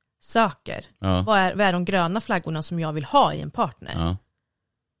jag söker? Ja. Vad är de gröna flaggorna som jag vill ha i en partner? Ja,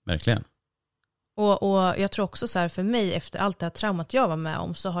 verkligen. Och jag tror också så här, för mig efter allt det här traumat jag var med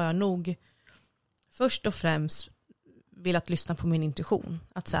om, så har jag nog först och främst velat lyssna på min intuition.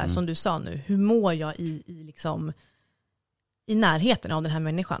 Att så här, som du sa nu, hur mår jag liksom i närheten av den här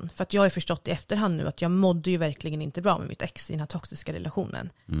människan? För att jag har ju förstått i efterhand nu att jag mådde ju verkligen inte bra med mitt ex i den här toxiska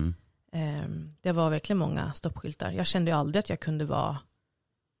relationen. Det var verkligen många stoppskyltar. Jag kände ju aldrig att jag kunde vara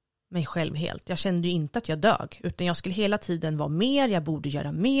mig själv helt. Jag kände ju inte att jag dög, utan jag skulle hela tiden vara mer, jag borde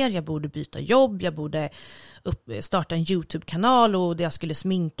göra mer, jag borde byta jobb, jag borde starta en YouTube-kanal och där jag skulle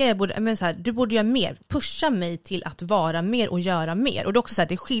sminka, du borde göra mer, pusha mig till att vara mer och göra mer. Och det är också så här,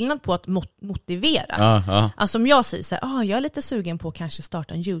 det är skillnad på att motivera. Alltså om jag säger så här, jag är lite sugen på att kanske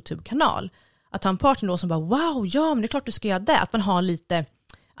starta en YouTube-kanal, att ha en partner då som bara, wow, ja men det är klart du ska göra det, att man har lite,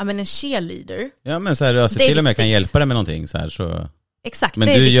 en cheerleader. Ja, men så här, alltså, till och med kan hjälpa dig med någonting så här, så. Exakt, men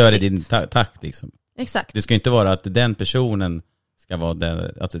du gör det i din takt liksom. Exakt. Det ska inte vara att den personen ska vara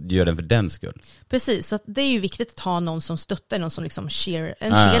den, att du gör den för den skull. Precis, så att det är ju viktigt att ha någon som stöttar, någon som liksom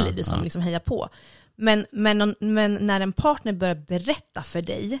cheerleader som liksom hejar på. Men när en partner börjar berätta för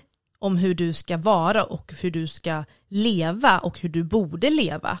dig om hur du ska vara och hur du ska leva och hur du borde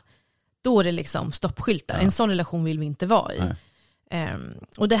leva, då är det liksom stoppskyltar. En sån relation vill vi inte vara i.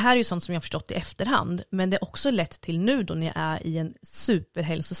 Och det här är ju sånt som jag har förstått i efterhand, men det är också lett till nu då när jag är i en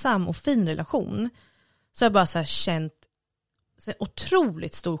superhälsosam och fin relation, så har jag bara så här känt en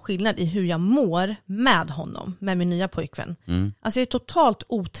otroligt stor skillnad i hur jag mår med honom, med min nya pojkvän. Alltså jag är totalt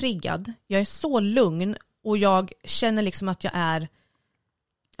otriggad, jag är så lugn och jag känner liksom att jag är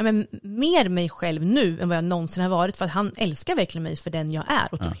mer mig själv nu än vad jag någonsin har varit, för att han älskar verkligen mig för den jag är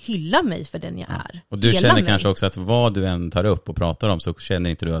och typ hyllar mig för den jag är. Och du känner kanske också att vad du än tar upp och pratar om, så känner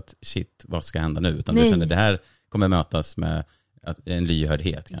inte du att shit, vad ska hända nu? Utan du känner att det här kommer mötas med en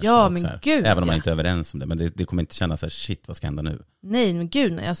lyhördhet kanske. Ja, men gud. Även om man inte är överens om det, men det kommer inte kännas så här, shit, vad ska hända nu? Nej, men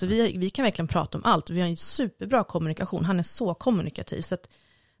gud nej. Alltså vi kan verkligen prata om allt. Vi har en superbra kommunikation. Han är så kommunikativ, så att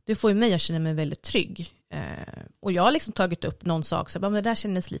det får ju mig att känna mig väldigt trygg. Och jag har liksom tagit upp någon sak, så men det där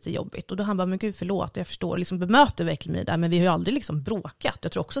kändes lite jobbigt. Och då han bara, men gud förlåt, jag förstår. Liksom bemöter verkligen mig där, men vi har ju aldrig liksom bråkat.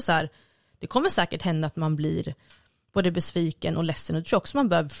 Jag tror också så här, det kommer säkert hända att man blir både besviken och ledsen. Och jag tror också man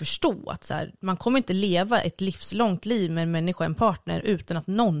behöver förstå att så här, man kommer inte leva ett livslångt liv med en människa, en partner, utan att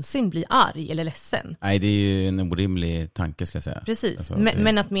någonsin bli arg eller ledsen. Nej, det är ju en orimlig tanke, ska jag säga. Precis, alltså,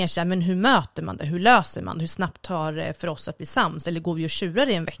 men att mer säga, men hur möter man det? Hur löser man det? Hur snabbt tar det för oss att bli sams? Eller går vi och tjurar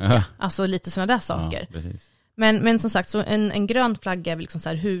i en vecka? Alltså lite sådana där saker. Ja, precis. Men som sagt, så en grön flagga är väl liksom så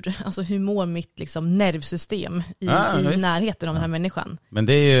här, hur mår mitt liksom nervsystem i närheten av den här människan? Men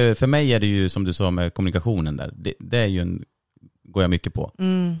det är ju, för mig är det ju som du sa med kommunikationen där, det är ju går jag mycket på.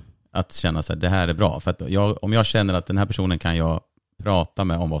 Att känna sig att det här är bra. För att om jag känner att den här personen kan jag prata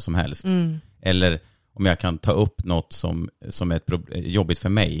med om vad som helst. Eller om jag kan ta upp något som är jobbigt för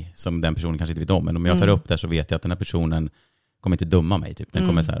mig, som den personen kanske inte vet om. Men om jag tar upp det, så vet jag att den här personen kommer inte döma mig typ. Den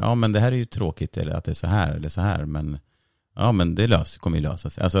kommer så här, men det här är ju tråkigt, eller att det är så här eller så här, men men det kommer ju lösa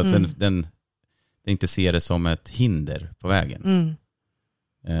sig. Alltså att den inte ser det som ett hinder på vägen.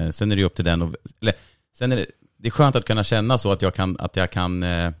 Sen är det ju upp till den sen är det är skönt att kunna känna så att jag kan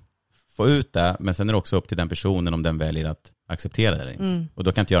få ut det, men sen är det också upp till den personen om den väljer att acceptera det eller inte. Och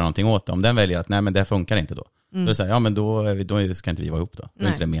då kan jag inte göra någonting åt det. Om den väljer att nej, men det funkar inte då. Då är det så här, men då ska inte vi vara ihop då. Det är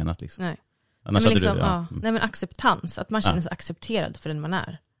inte det menat liksom. Nej. Annars men hade liksom, nej, men acceptans, att man känner sig accepterad för den man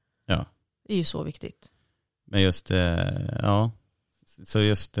är. Ja. Det är ju så viktigt. Men just, när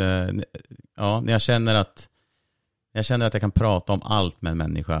jag känner att jag kan prata om allt med en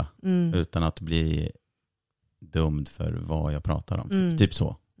människa utan att bli dömd för vad jag pratar om. Typ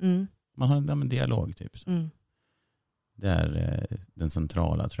så. Man har en dialog typ. Så. Det är den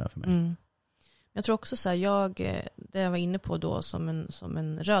centrala, tror jag, för mig. Jag tror också så här, det jag var inne på då som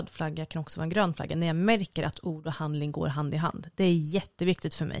en röd flagga kan också vara en grön flagga. När jag märker att ord och handling går hand i hand. Det är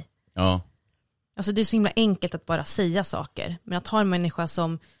jätteviktigt för mig. Ja. Alltså det är så himla enkelt att bara säga saker. Men att ha en människa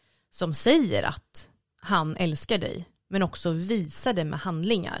som säger att han älskar dig, men också visar det med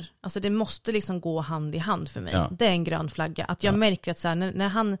handlingar. Alltså det måste liksom gå hand i hand för mig. Ja. Det är en grön flagga. Att jag märker att så här, när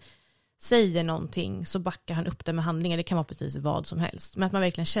han säger någonting så backar han upp det med handlingar. Det kan vara precis vad som helst. Men att man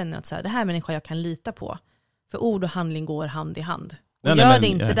verkligen känner att så här, det här är människa jag kan lita på. För ord och handling går hand i hand. Och det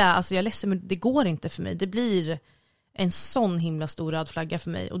inte där, alltså jag är ledsen, men det går inte för mig. Det blir en sån himla stor röd flagga för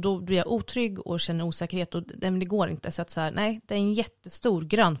mig. Och då blir jag otrygg och känner osäkerhet. Och det går inte. Så att så här, nej, det är en jättestor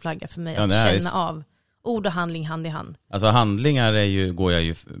grön flagga för mig att känna av ord och handling hand i hand. Alltså handlingar går jag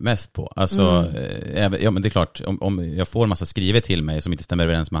ju mest på. Alltså, men det är klart, om jag får en massa skrivet till mig som inte stämmer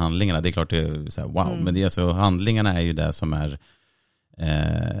överens med handlingarna, det är klart det är så här, wow. Men det är alltså, handlingarna är ju det som är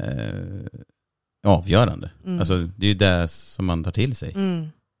avgörande. Alltså, det är ju det som man tar till sig.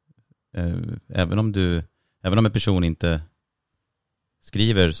 Även om en person inte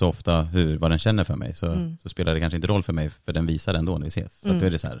skriver så ofta vad den känner för mig, så spelar det kanske inte roll för mig, för den visar ändå när vi ses. Så att då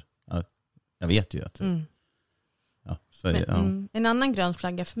är det så här, jag vet ju att... En annan grön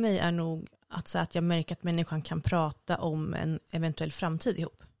flagga för mig är nog att säga att jag märker att människan kan prata om en eventuell framtid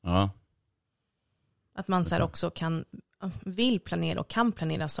ihop. Ja. Att man så här också vill planera och kan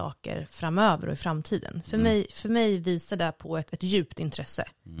planera saker framöver och i framtiden. För mig visar det på ett djupt intresse.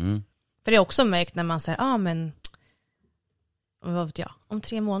 För det är också märkt när man säger, men vad vet jag, om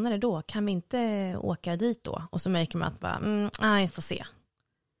 3 månader då, kan vi inte åka dit då? Och så märker man att nej, får se.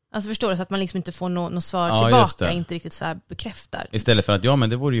 Alltså förstår du, så att man liksom inte får något svar tillbaka, inte riktigt så här bekräftar. Istället för att men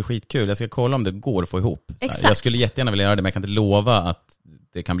det vore ju skitkul, jag ska kolla om det går att få ihop. Jag skulle jättegärna vilja göra det, men jag kan inte lova att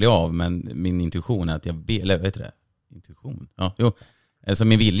det kan bli av, men min intuition är att jag vill, eller vet du det? Intuition? Ja, jo. Alltså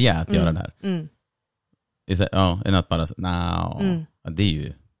min vilja är att göra det här. Än att bara, det är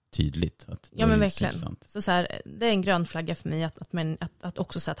ju tydligt. Men verkligen. Så här, det är en grön flagga för mig att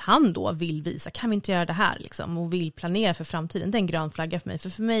också så att han då vill visa, kan vi inte göra det här liksom, och vill planera för framtiden. Det är en grön flagga för mig.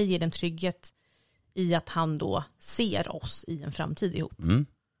 För mig ger det en trygghet i att han då ser oss i en framtid ihop.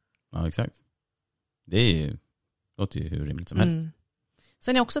 Ja, exakt. Det låter ju hur rimligt som helst.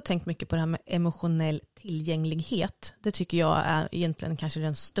 Sen har jag också tänkt mycket på det här med emotionell tillgänglighet. Det tycker jag är egentligen kanske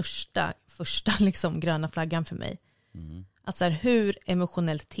den första liksom gröna flaggan för mig. Att så här, hur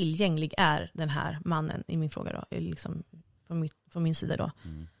emotionellt tillgänglig är den här mannen i min fråga då, liksom från min sida då,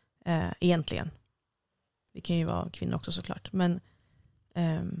 egentligen. Det kan ju vara kvinnor också såklart. Men,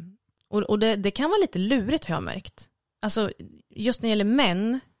 och det kan vara lite lurigt har jag märkt. Alltså just när det gäller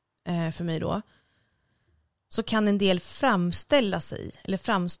män för mig då, så kan en del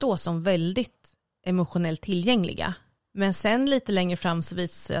framstå som väldigt emotionellt tillgängliga. Men sen lite längre fram så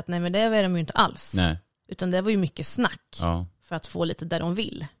visar sig att nej, men det är de ju inte alls. Nej. Utan det var ju mycket snack för att få lite där de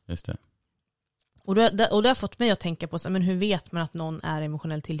vill. Just det. Och det har fått mig att tänka på, men hur vet man att någon är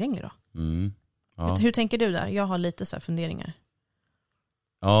emotionellt tillgänglig då? Hur tänker du där? Jag har lite så här funderingar.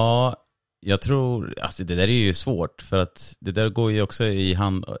 Ja, jag tror, alltså det där är ju svårt, för att det där går ju också i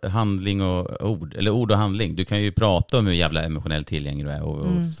handling och ord, eller ord och handling. Du kan ju prata om hur jävla emotionellt tillgänglig du är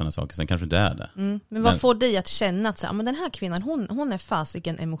och sådana saker, sen kanske du är det. Men vad får dig att känna att så här, men den här kvinnan, hon är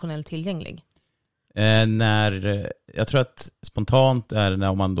fasiken emotionellt tillgänglig? Jag tror att spontant är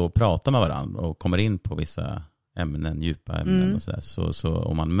när man då pratar med varandra och kommer in på vissa ämnen, djupa ämnen och sådär, så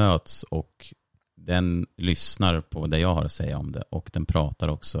om man möts och den lyssnar på det jag har att säga om det, och den pratar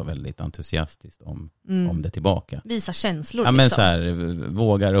också väldigt entusiastiskt om det tillbaka. Visa känslor. Ja, men så här,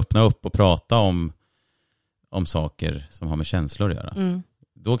 vågar öppna upp och prata om saker som har med känslor att göra.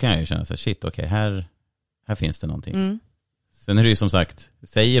 Då kan jag ju känna så här, shit, okej, här finns det någonting. Sen är det ju som sagt,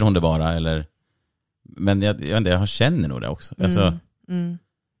 säger hon det bara eller, men jag känner nog det också. Alltså,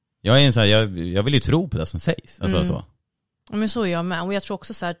 jag är en så här, jag vill ju tro på det som sägs. Alltså så. Ja, men så är jag med. Och jag tror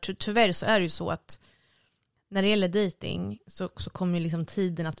också så här, tyvärr så är det ju så att när det gäller dating så kommer ju liksom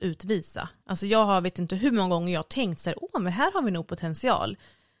tiden att utvisa. Alltså jag vet inte hur många gånger jag har tänkt så här, men här har vi nog potential.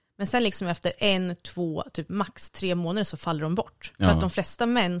 Men sen liksom efter 1, 2, typ max 3 månader så faller de bort. För att de flesta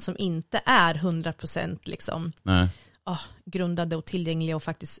män som inte är 100% liksom grundade och tillgängliga och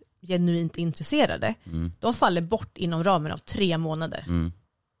faktiskt genuint intresserade, de faller bort inom ramen av 3 månader.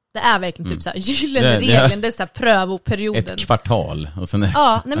 Det är verkligen typ så här gyllene regeln, det är så här prövoperioden. Ett kvartal. Och sen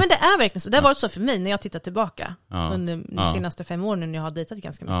ja, nej men det är verkligen så. Det har varit så för mig när jag tittar tillbaka under de senaste 5 åren när jag har dejtat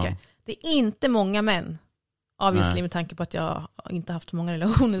ganska mycket. Det är inte många män, obviously med tanke på att jag inte haft många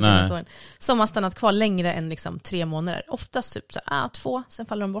relationer senaste åren, som har stannat kvar längre än liksom 3 månader. Oftast typ så här, 2, sen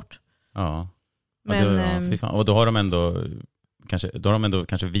faller de bort. Ja. Men, och då har de ändå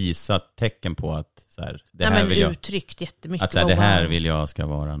kanske visat tecken på att så här, det här vill jag uttryckt jättemycket att så här, det här vill jag ska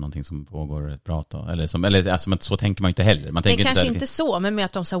vara någonting som pågår ett bra tag, eller så tänker man inte heller. Man tänker kanske inte inte så, men med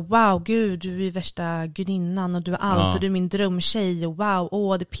att de säger wow, gud, du är värsta gudinnan och du är allt och du är min drömtjej och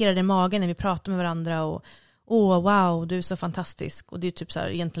wow, det pirrar i magen när vi pratar med varandra och wow, du är så fantastisk, och det är typ så här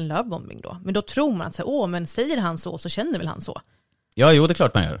egentligen lovebombing då. Men då tror man att så här, men säger han så känner väl han så. Ja, jo, det är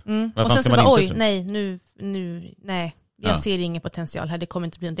klart man gör. Och sen så bara, nej. Jag ser ingen potential här,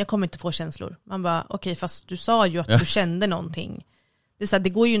 jag kommer inte få känslor. Man bara, okej, fast du sa ju att du kände någonting. Det är så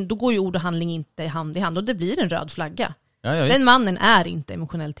här, då går ju ord och handling inte hand i hand, och det blir en röd flagga. Den mannen är inte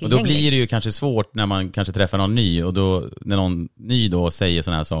emotionellt tillgänglig. Och då blir det ju kanske svårt när man kanske träffar någon ny, och då när någon ny då säger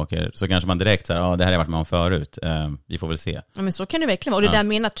sådana här saker, så kanske man direkt säger, det här har jag varit med om förut, vi får väl se. Ja, men så kan det verkligen vara. Och det där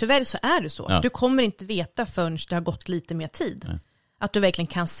menar, tyvärr så är det så. Ja. Du kommer inte veta förrän det har gått lite mer tid. Nej. Att du verkligen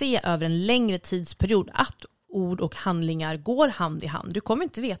kan se över en längre tidsperiod att ord och handlingar går hand i hand. Du kommer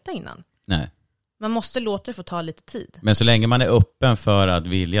inte veta innan. Nej. Man måste låta det få ta lite tid. Men så länge man är öppen för att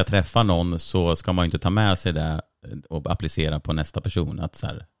vilja träffa någon, så ska man ju inte ta med sig det och applicera på nästa person. Att så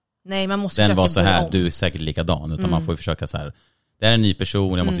här, nej, man måste den var så här, om. du är säkert likadan. Utan man får ju försöka så här, det är en ny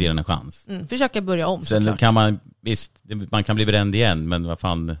person, jag måste ge den en chans. Försöka börja om. Sen såklart. kan man, visst, man kan bli bränd igen, men vad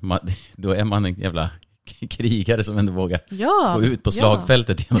fan, då är man en jävla krigare som ändå vågar gå ut på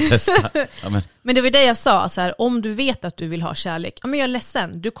slagfältet genom att testa. Ja, men det var det jag sa, så här, om du vet att du vill ha kärlek, men jag är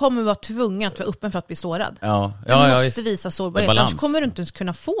ledsen, du kommer vara tvungen att vara öppen för att bli sårad. Du måste visa sårbarhet, annars kommer du inte ens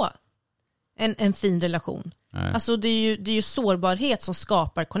kunna få en fin relation. Nej. Alltså det är ju sårbarhet som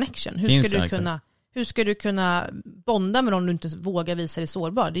skapar connection. Hur ska du kunna bonda med någon du inte vågar visa dig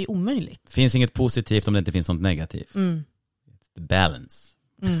sårbar? Det är omöjligt. Det finns inget positivt om det inte finns något negativt. It's the balance.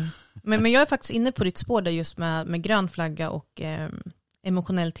 Men jag är faktiskt inne på ditt spår där just med grön flagga och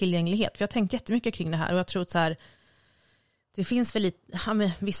emotionell tillgänglighet. För jag har tänkt jättemycket kring det här, och jag tror att så här, det finns väl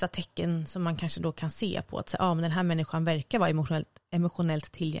vissa tecken som man kanske då kan se på att men den här människan verkar vara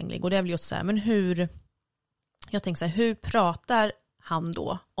emotionellt tillgänglig. Och det är väl just så här, men jag tänker så här, hur pratar han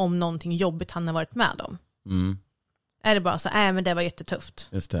då om någonting jobbigt han har varit med om? Är det bara så här, men det var jättetufft?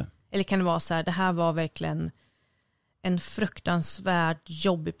 Just det. Eller kan det vara så här, det här var verkligen en fruktansvärt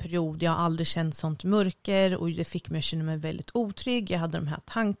jobbig period. Jag har aldrig känt sånt mörker, och det fick mig att känna mig väldigt otrygg. Jag hade de här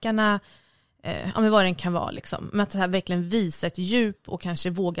tankarna. Men vad den kan vara liksom. Men att så här verkligen visa ett djup och kanske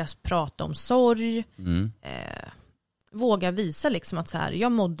våga prata om sorg. Våga visa liksom att så här,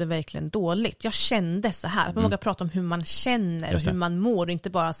 jag mådde verkligen dåligt. Jag kände så här. Att man vågar prata om hur man känner och hur man mår, och inte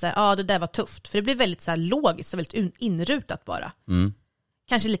bara säga det där var tufft. För det blir väldigt så här logiskt och väldigt inrutat bara.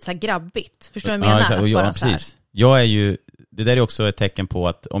 Kanske lite så här grabbigt. Förstår du vad jag menar? Exakt. Och precis. Det där är också ett tecken på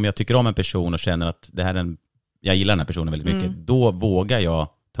att om jag tycker om en person och känner att det här jag gillar den här personen väldigt mycket, då vågar jag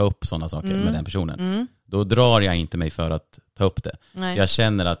ta upp sådana saker med den personen. Då drar jag inte mig för att ta upp det. Jag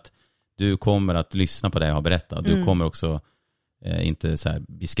känner att du kommer att lyssna på det jag har berättat. Du kommer också inte så här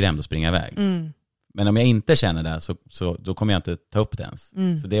bli skrämd och springa iväg. Men om jag inte känner det, så då kommer jag inte ta upp det ens.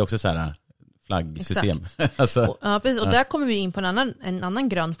 Så det är också så här flaggsystem. Alltså, precis. Och där kommer vi in på en annan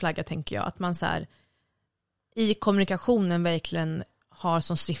grön flagga, tänker jag. Att man så här, i kommunikationen verkligen har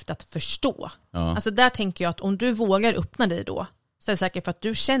som syfte att förstå. Alltså där tänker jag att om du vågar öppna dig då, så är det säkert för att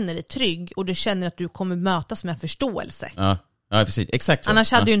du känner dig trygg och du känner att du kommer mötas med förståelse. Ja, precis. Exakt så.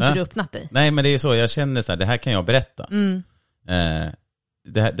 Annars hade ju inte du öppnat dig. Nej, men det är så. Jag känner så här, det här kan jag berätta.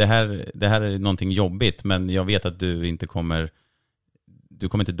 Det här är någonting jobbigt, men jag vet att du kommer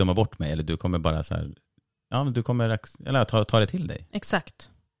inte döma bort mig, eller du kommer bara så här, du kommer ta det till dig. Exakt.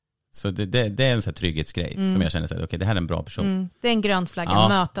 Så det är en sån här trygghetsgrej som jag känner så här, okej, det här är en bra person. Det är en grön flagga,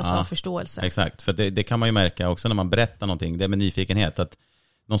 mötas av förståelse. Exakt, för det kan man ju märka också när man berättar någonting, det är med nyfikenhet, att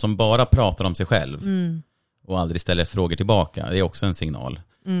någon som bara pratar om sig själv och aldrig ställer frågor tillbaka, det är också en signal.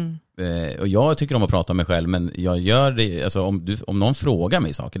 Och jag tycker om att prata om mig själv, men jag gör det, alltså om någon frågar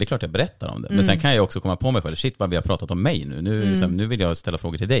mig saker, det är klart jag berättar om det. Men sen kan jag också komma på mig själv, shit vad vi har pratat om mig nu. Nu vill jag ställa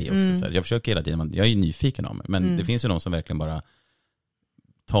frågor till dig också. Så här, jag försöker hela tiden, jag är nyfiken om mig, men det finns ju någon som verkligen bara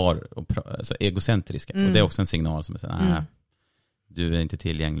tar och alltså, egocentriska. Och det är också en signal som är såhär, du är inte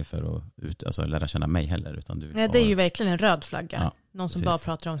tillgänglig för att lära känna mig heller. Utan det är ju verkligen en röd flagga. Någon som precis. Bara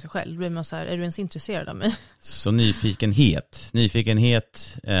pratar om sig själv. Då blir man så här, är du ens intresserad av mig? Så nyfikenhet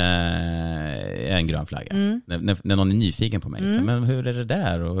är en grön flagga. När någon är nyfiken på mig. Så, men hur är det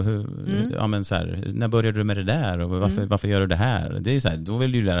där? Och så här, när började du med det där? Och varför gör du det här? Det är så här, då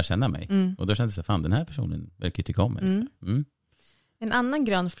vill du lära känna mig. Och då känns det så, fan, den här personen verkar tycka om mig. En annan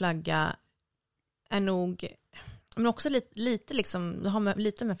grön flagga är nog, men också lite liksom, det har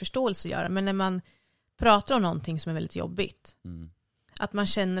lite med förståelse att göra, men när man pratar om någonting som är väldigt jobbigt, att man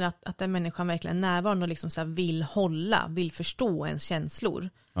känner att den människan verkligen är närvarande och liksom så här vill förstå ens känslor.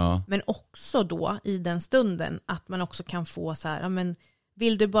 Men också då i den stunden att man också kan få så här, men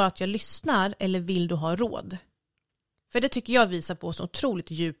vill du bara att jag lyssnar eller vill du ha råd? För det tycker jag visar på så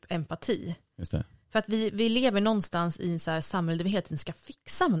otroligt djup empati. Just det. För att vi lever någonstans i en så här samhälle där vi hela tiden ska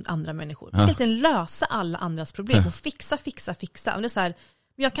fixa med andra människor. Vi ska hela tiden lösa alla andras problem och fixa. Och det är så här,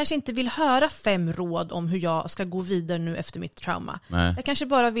 jag kanske inte vill höra 5 råd om hur jag ska gå vidare nu efter mitt trauma. Nej. Jag kanske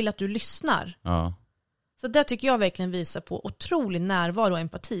bara vill att du lyssnar. Så där tycker jag verkligen visar på otrolig närvaro och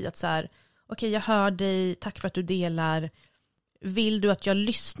empati. Att så här, okej, jag hör dig, tack för att du delar. vill du att jag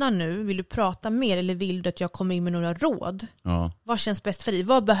lyssnar nu? Vill du prata mer eller vill du att jag kommer in med några råd? Ja. Vad känns bäst för dig?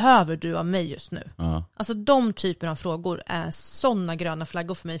 Vad behöver du av mig just nu? Ja. Alltså de typerna av frågor är sådana gröna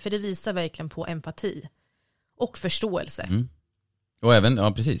flaggor för mig. För det visar verkligen på empati och förståelse. Mm. Och även,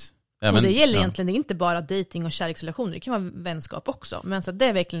 ja precis. Även, och det gäller egentligen det är inte bara dating och kärleksrelationer. Det kan vara vänskap också. Men så det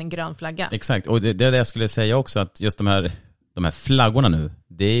är verkligen en grön flagga. Exakt, och det är det jag skulle säga också, att just de här flaggorna nu,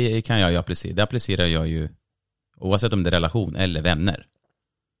 det kan jag ju applicera. Det applicerar jag ju oavsett om det är relation eller vänner.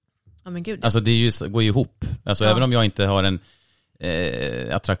 Ja men gud. Alltså det är ju, går ju ihop. Alltså även om jag inte har en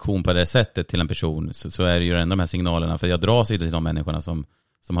attraktion på det sättet till en person, så är det ju ändå de här signalerna. För jag dras ju till de människorna som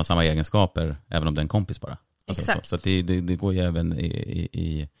har samma egenskaper, även om det är en kompis bara. Alltså, exakt. Så att det går ju även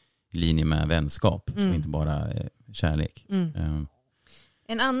i linje med vänskap och inte bara kärlek.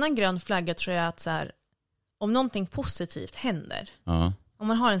 En annan grön flagga tror jag att så här, om någonting positivt händer, om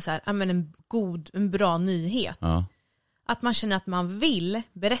man har en så här, en bra nyhet, att man känner att man vill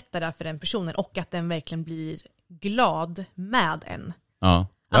berätta det för den personen och att den verkligen blir glad med en.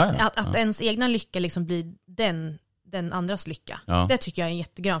 Att ens egna lycka liksom blir den andras lycka. Det tycker jag är en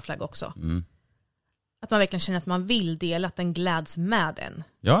jättegrön flagga också. Att man verkligen känner att man vill dela, att den gläds med en.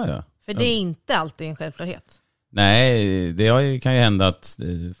 För det är inte alltid en självklarhet. Nej, det kan ju hända att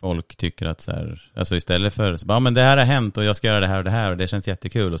folk tycker att så här, alltså istället för så bara, men det här har hänt och jag ska göra det här och det känns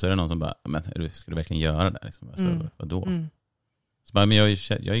jättekul, och så är det någon som bara, men ska du verkligen göra det liksom? Alltså, vadå? Så bara, men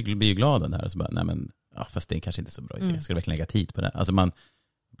jag blir ju glad av det här, och så bara, nej men fast det är kanske inte så bra idé. Ska du verkligen lägga tid på det? Alltså man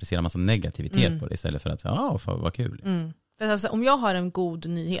applicerar en massa negativitet på det istället för att vad kul. För alltså, om jag har en god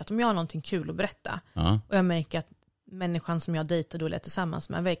nyhet, om jag har någonting kul att berätta och jag märker att människan som jag dejtar då eller tillsammans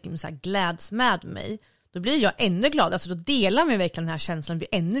med verkligen så här gläds med mig, då blir jag ännu glad. Alltså då delar mig verkligen den här känslan, blir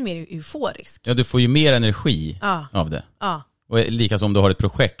ännu mer euforisk. Ja, du får ju mer energi av det. Och lika som om du har ett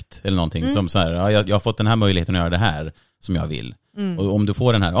projekt eller någonting som så här, jag har fått den här möjligheten att göra det här som jag vill. Och om du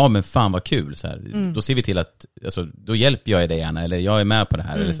får den här, men fan vad kul så här, då ser vi till att, alltså, då hjälper jag dig gärna, eller jag är med på det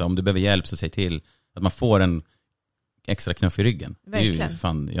här, eller så, om du behöver hjälp så säg till att man får en extra knuff i ryggen. Verkligen. Det är ju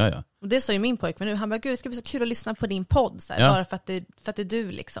fan, Och det sa ju min pojkvän nu, han bara, gud det ska bli så kul att lyssna på din podd så här, bara för att det är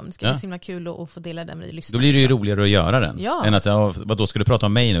du liksom. Det ska bli så himla kul att få dela den med dig. Då blir det ju roligare att göra den. Än att säga, vadå, ska du prata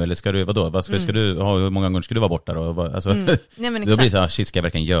om mig nu, eller ska du, vadå, ska du hur många gånger ska du vara borta då? Alltså, Nej, men då blir det så här, shit, ska jag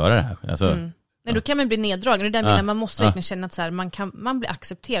verkligen göra det här? Alltså, Nej, då kan man bli neddragen. Det är där man måste verkligen känna att så här, man blir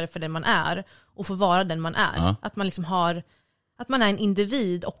accepterad för den man är och får vara den man är. Att man liksom att man är en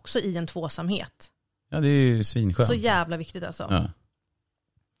individ också i en tvåsamhet. Ja, det är ju svinskönt. Så jävla viktigt alltså.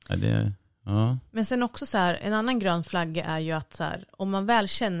 Men sen också så här, en annan grön flagga är ju att så här, om man väl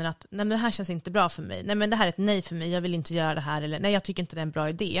känner att nej men det här känns inte bra för mig. Nej men det här är ett nej för mig, jag vill inte göra det här, eller nej jag tycker inte det är en bra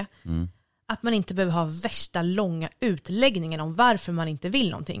idé. Att man inte behöver ha värsta långa utläggningar om varför man inte vill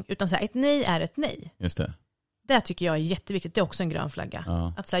någonting, utan så här, ett nej är ett nej. Just det. Det tycker jag är jätteviktigt, det är också en grön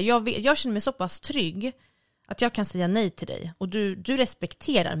flagga. Att så här, jag känner mig så pass trygg att jag kan säga nej till dig och du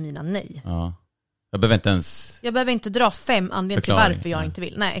respekterar mina nej. Jag behöver inte dra 5 anledningar till varför jag inte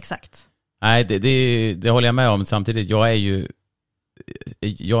vill. Nej, exakt. Nej, det håller jag med om. Samtidigt, jag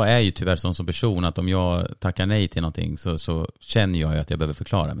är ju tyvärr sån som person att om jag tackar nej till någonting så känner jag ju att jag behöver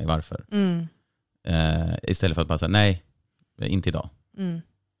förklara mig varför. Istället för att bara säga nej, inte idag. Men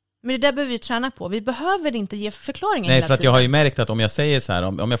det där behöver vi träna på. Vi behöver inte ge förklaringar. Nej, för att jag har ju märkt att om jag säger så här,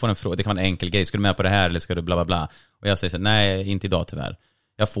 om jag får en fråga, det kan vara en enkel grej, ska du med på det här eller ska du bla bla bla, och jag säger så här, nej, inte idag tyvärr.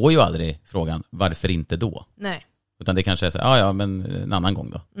 Jag får ju aldrig frågan, varför inte då? Nej. Utan det kanske är så här, men en annan gång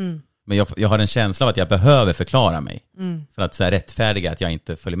då. Men jag har en känsla av att jag behöver förklara mig. För att så här, rättfärdiga att jag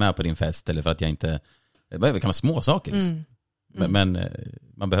inte följer med på din fest, eller för att jag inte, det kan vara små saker liksom. Men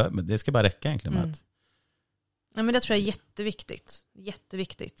man behöver, det ska bara räcka egentligen med att... Ja, men det tror jag är jätteviktigt.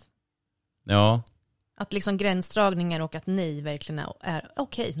 Jätteviktigt. Ja. Att liksom gränsdragningar och att nej verkligen är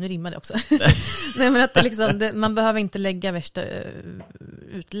okej, nu rimmar det också. Nej, men att det liksom, man behöver inte lägga värsta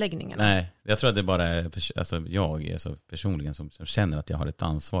utläggningarna. Nej, jag tror att det bara är jag är så personligen som känner att jag har ett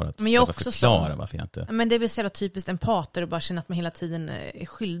ansvar att förklara varför jag inte... Men det är väl så typiskt empater och bara känna att man hela tiden är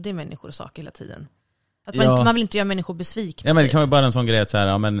skyldig människor och saker hela tiden. Att man vill inte göra människor besvikna. Ja, men det kan vara bara en sån grej att så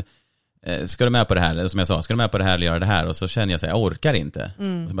här, ska du med på det här, eller som jag sa, ska du med på det här eller göra det här, och så känner jag så här, jag orkar inte.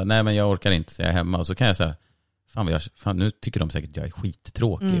 Och så bara, nej men jag orkar inte, så jag är hemma, och så kan jag säga, fan nu tycker de säkert att jag är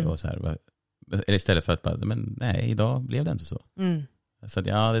skittråkig och så här, eller istället för att bara, men nej, idag blev det inte så. Så att,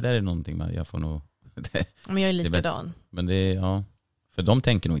 det där är någonting jag får nog men jag är likadan. Men det för de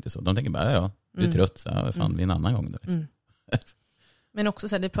tänker nog inte så. De tänker bara, du är trött, så fan blir en annan gång då liksom. Men också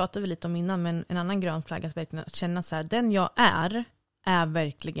så här, det pratade vi lite om innan, men en annan grön flagga att verkligen känna så här, den jag är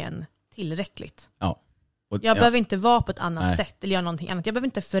verkligen tillräckligt. Jag behöver inte vara på ett annat sätt eller göra någonting annat. Jag behöver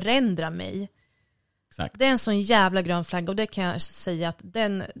inte förändra mig Exakt. Det är en sån jävla grön flagga, och det kan jag säga att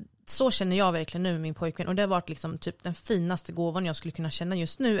så känner jag verkligen nu med min pojkvän, och det har varit liksom typ den finaste gåvan jag skulle kunna känna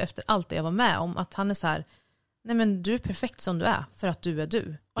just nu efter allt det jag var med om, att han är så här: nej men du är perfekt som du är för att du är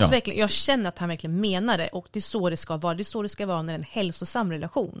du. Och att verkligen, jag känner att han verkligen menar det, och det är så det ska vara. Det är så det ska vara när det är en hälsosam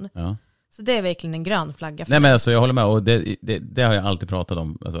relation. Ja. Så det är verkligen en grön flagga för Nej, mig. men alltså jag håller med, och det har jag alltid pratat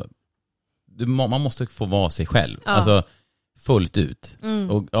om. Alltså, man måste få vara sig själv. Ja. Alltså fullt ut.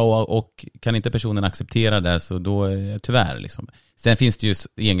 Och kan inte personen acceptera det, så då tyvärr liksom. Sen finns det ju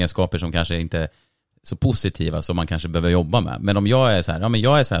egenskaper som kanske inte är så positiva som man kanske behöver jobba med. Men om jag är så här, ja men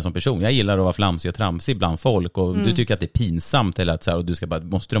jag är så här som person, jag gillar att vara flamsig och tramsig bland folk, och du tycker att det är pinsamt eller att så här, och du ska bara,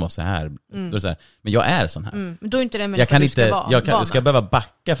 måste det vara så här? Då är det så här, men jag är sån här. Men då är inte det Jag kan inte, vara ska jag behöva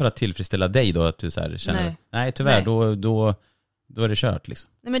backa för att tillfredsställa dig då, att du så här känner, nej tyvärr, då är det kört liksom.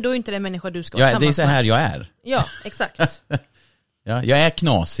 Nej, men då är inte det människa du ska vara tillsammans det är så här jag är. Ja, exakt. Ja, jag är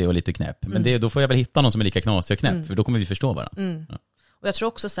knasig och lite knäpp, men då får jag väl hitta någon som är lika knasig och knäpp, för då kommer vi förstå varandra. Ja. Och jag tror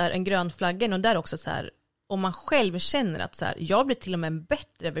också så här, en grön flagga, och där också så här, om man själv känner att så här, jag blir till och med en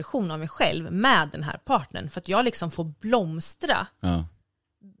bättre version av mig själv med den här partnern, för att jag liksom får blomstra. Ja.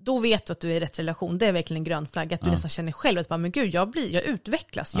 Då vet du att du är i rätt relation. Det är verkligen en grön flagga, att du nästan känner själv att bara, men gud, jag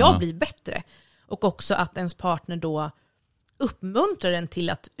utvecklas, jag blir bättre. Och också att ens partner då uppmuntrar en till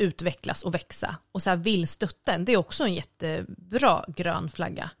att utvecklas och växa, och så här vill stötta en. Det är också en jättebra grön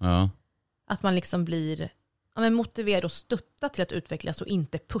flagga. Ja. Att man liksom blir motiverad och stöttad till att utvecklas och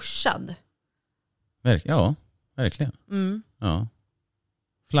inte pushad. Ja, verkligen. Ja.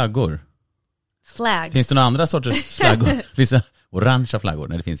 Flaggor. Flags. Finns det några andra sorters flaggor? Finns det orangea flaggor?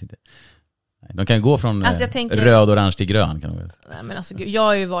 Nej, det finns inte. Nej, de kan gå från röd, orange till grön. Kan de... Nej, men alltså, jag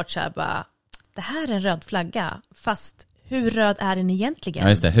har ju varit så här bara, det här är en röd flagga, fast hur röd är den egentligen? Ja,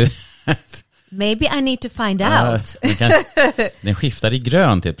 just det. Maybe I need to find out. Den skiftar i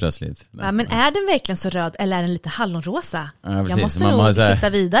grön till plötsligt. Ja, men är den verkligen så röd, eller är den lite hallonrosa? Ja, jag måste nog titta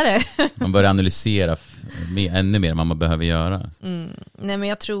vidare. Man börjar analysera ännu mer än vad man behöver göra. Nej, men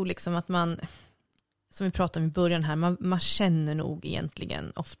jag tror liksom att man, som vi pratade om i början här, man känner nog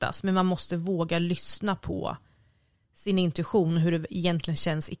egentligen oftast, men man måste våga lyssna på sin intuition, hur det egentligen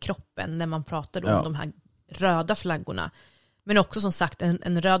känns i kroppen när man pratar om de här röda flaggorna. Men också som sagt,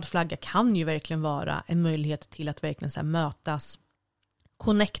 en röd flagga kan ju verkligen vara en möjlighet till att verkligen så här mötas,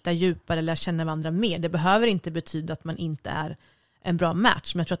 connecta djupare eller känna varandra mer. Det behöver inte betyda att man inte är en bra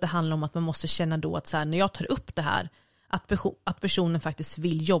match, men jag tror att det handlar om att man måste känna då att så här, när jag tar upp det här, att personen faktiskt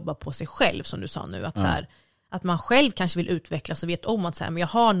vill jobba på sig själv, som du sa nu, att så här, att man själv kanske vill utvecklas och vet om att så här, men jag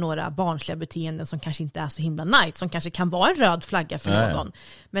har några barnsliga beteenden som kanske inte är så himla nice, som kanske kan vara en röd flagga för någon.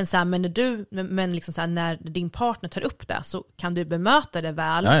 Men så här, men liksom så här, när din partner tar upp det, så kan du bemöta det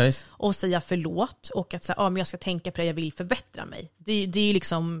väl och säga förlåt, och att så här, men jag ska tänka på det, jag vill förbättra mig. Det är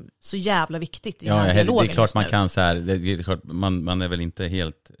liksom så jävla viktigt i den här dialogen. Det är klart man kan så här, det är klart, man är väl inte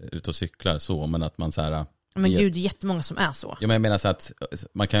helt ute och cyklar så, men att man så här. Men gud, det är jättemånga som är så. Ja, men jag menar så att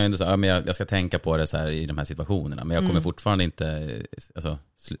man kan ju ändå säga, men jag ska tänka på det så här i de här situationerna, men jag kommer fortfarande inte, alltså,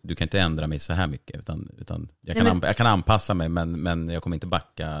 du kan inte ändra mig så här mycket, utan jag kan anpassa mig, men jag kommer inte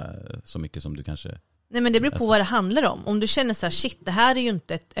backa så mycket som du kanske. Nej, men det beror på vad det handlar om. Om du känner så här, shit, det här är ju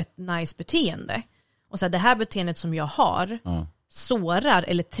inte ett nice beteende, och så här, det här beteendet som jag har sårar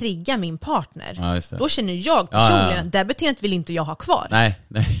eller triggar min partner, då känner jag personligen att det beteendet vill inte jag ha kvar. Nej,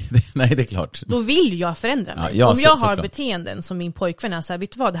 det är klart. Då vill jag förändra mig. Om jag har beteenden som min pojkvän är så här,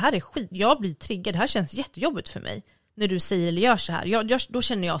 vet du vad, det här är skit, jag blir triggad, det här känns jättejobbigt för mig när du säger eller gör så här. Då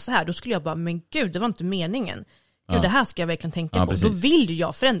känner jag så här, då skulle jag bara, men gud, det var inte meningen. Gud, det här ska jag verkligen tänka på. Precis. Då vill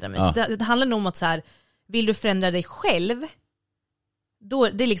jag förändra mig. Så det handlar nog om att så här, vill du förändra dig själv, då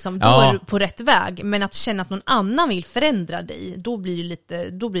är du på rätt väg, men att känna att någon annan vill förändra dig, då blir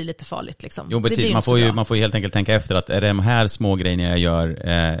det lite farligt liksom. Jo, precis, man får ju helt enkelt tänka efter, att är de här små grejerna jag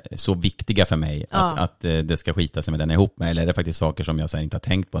gör så viktiga för mig att det ska skita sig med den jag är ihop med, eller är det faktiskt saker som jag så här, inte har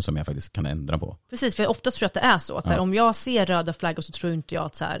tänkt på, som jag faktiskt kan ändra på. Precis, för oftast tror jag att det är så, att så här, om jag ser röda flaggor, så tror inte jag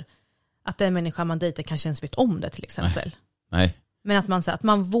att så här, att den människa man dejtar kanske ens vet om det, till exempel. Nej. Men att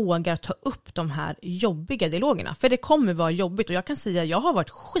man vågar ta upp de här jobbiga dialogerna. För det kommer vara jobbigt. Och jag kan säga att jag har varit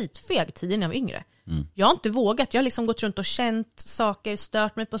skitfeg tidigare när jag var yngre. Jag har inte vågat. Jag har liksom gått runt och känt saker,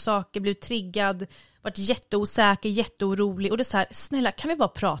 stört mig på saker, blivit triggad, varit jätteosäker, jätteorolig. Och det är så här, snälla, kan vi bara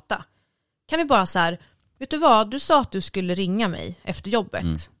prata? Kan vi bara så här, vet du vad? Du sa att du skulle ringa mig efter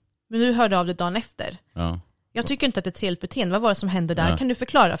jobbet. Men du hörde av dig dagen efter. Ja. Jag tycker inte att det är ett trevligt beteende. Vad var det som hände där? Kan du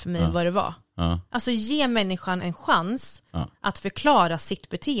förklara för mig vad det var? Alltså ge människan en chans att förklara sitt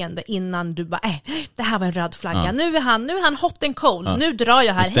beteende innan du bara, det här var en röd flagga. Nu är han hot and cold. Nu drar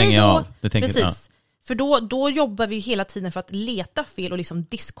jag här. Hej då. Precis. För då jobbar vi hela tiden för att leta fel och liksom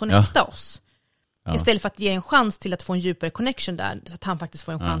disconnecta oss. Ja. Istället för att ge en chans till att få en djupare connection där, så att han faktiskt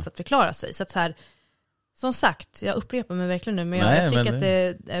får en chans att förklara sig. Så att så här, som sagt, jag upprepar mig verkligen nu, men jag tycker att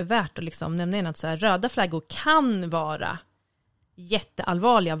det är värt att liksom nämna in att så här, röda flaggor kan vara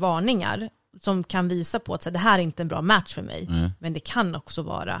jätteallvarliga varningar som kan visa på att så här, det här är inte en bra match för mig. Men det kan också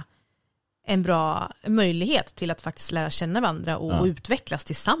vara en bra möjlighet till att faktiskt lära känna varandra och utvecklas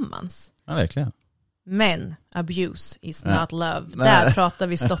tillsammans. Ja, verkligen. Men abuse is not love. Där pratar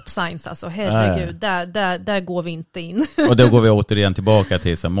vi stop signs. Alltså herregud, där går vi inte in. Och då går vi återigen tillbaka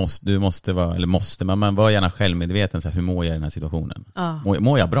till så här, man var gärna självmedveten så här, hur mår jag i den här situationen?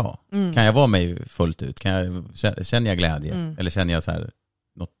 Mår jag bra? Kan jag vara mig fullt ut? Känner jag glädje? Eller känner jag så här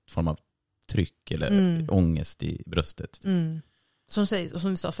något form av tryck eller ångest i bröstet? Som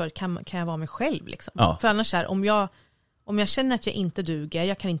vi sa förut, kan jag vara mig själv liksom? För annars här, om jag känner att jag inte duger,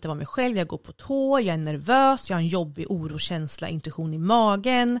 jag kan inte vara mig själv, jag går på tå, jag är nervös, jag har en jobbig orokänsla, intuition i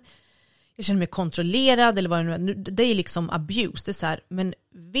magen, jag känner mig kontrollerad eller vad det nu är. Det är liksom abuse. Det är så här, men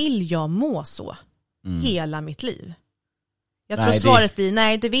vill jag må så hela mitt liv? Jag tror svaret blir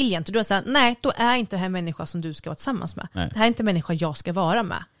nej, det vill jag inte. Du är så här, nej, då är inte det här människa som du ska vara tillsammans med. Nej. Det här är inte människa jag ska vara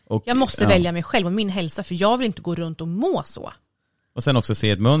med. Och, jag måste välja mig själv och min hälsa, för jag vill inte gå runt och må så. Och sen också se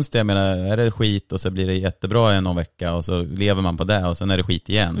ett mönster, jag menar, är det skit och så blir det jättebra någon vecka och så lever man på det och sen är det skit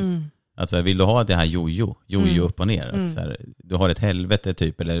igen. Alltså, vill du ha det här jojo upp och ner? Att, så här, du har ett helvete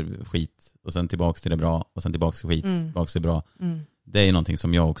typ eller skit och sen tillbaks till det bra och sen tillbaks till skit, tillbaks till bra. Det är någonting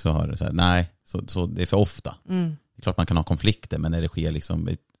som jag också har, så här, nej, så det är för ofta. Det är klart man kan ha konflikter, men när det sker liksom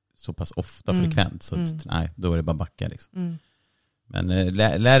så pass ofta frekvent så nej, då är det bara backa liksom. Men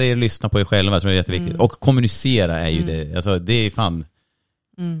lär er lyssna på er själva, tror jag är jätteviktigt. Och kommunicera är ju det. Alltså det är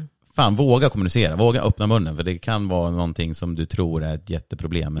fan, våga kommunicera. Våga öppna munnen. För det kan vara någonting som du tror är ett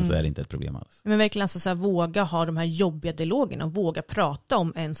jätteproblem, men så är det inte ett problem alls. Men verkligen alltså så här, våga ha de här jobbiga dialogerna och våga prata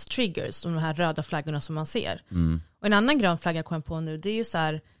om ens triggers, om de här röda flaggorna som man ser. Och en annan grön flagga jag kommer på nu, det är ju så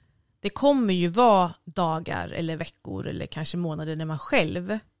här, det kommer ju vara dagar eller veckor eller kanske månader när man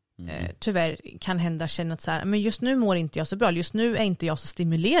själv tyvärr kan hända känna att så här, men just nu mår inte jag så bra, just nu är inte jag så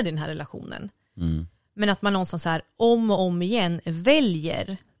stimulerad i den här relationen. Men att man någonstans så här, om och om igen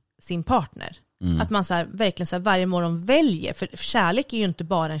väljer sin partner. Att man så här, verkligen så här, varje morgon väljer, för kärlek är ju inte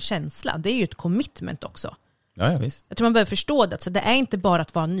bara en känsla, det är ju ett commitment också. Ja, visst. Jag tror man behöver förstå det, så det är inte bara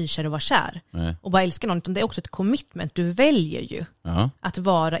att vara nykär och vara kär och bara älska någon, utan det är också ett commitment. Du väljer ju att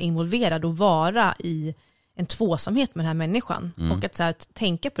vara involverad och vara i en tvåsamhet med den här människan. Och att, så här, att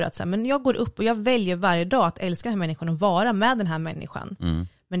tänka på det, att så här, men jag går upp och jag väljer varje dag att älska den här människan och vara med den här människan.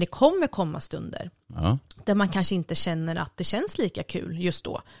 Men det kommer komma stunder där man kanske inte känner att det känns lika kul just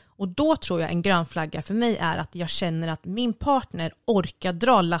då. Och då tror jag en grön flagga för mig är att jag känner att min partner orkar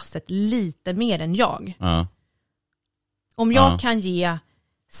dra lasset lite mer än jag. Om jag kan ge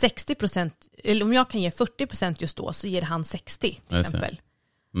 60%, eller om jag kan ge 40% just då, så ger han 60% till exempel.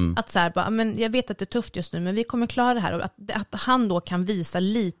 Att så här, bara, men jag vet att det är tufft just nu, men vi kommer klara det här. Och att han då kan visa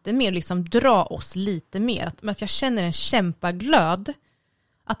lite mer, liksom dra oss lite mer. Att jag känner en kämpaglöd.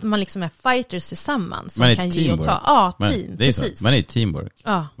 Att man liksom är fighters tillsammans. Som kan ge och ta. Ja, team. Det är precis. Så. Man är teamwork.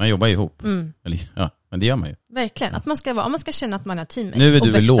 Man jobbar ihop. Eller, men det gör man ju. Verkligen. Att man ska känna att man är teammates. Nu är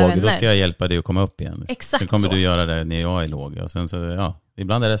du låg, vänner. Då ska jag hjälpa dig att komma upp igen. Exakt. Sen kommer du göra det när jag är låg. Och sen så,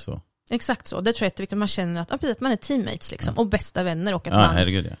 ibland är det så. Exakt så, det tror jag är jätteviktigt. Man känner att man är teammates liksom, och bästa vänner. Och att man,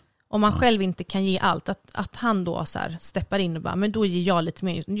 herregud, om man själv inte kan ge allt, att han då så här steppar in och bara, men då ger jag lite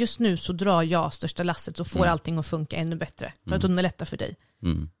mer. Just nu så drar jag största lasset, så får allting att funka ännu bättre. För att underlätta för dig.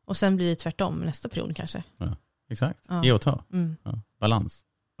 Och sen blir det tvärtom nästa period kanske. Exakt, ge och ta. Balans.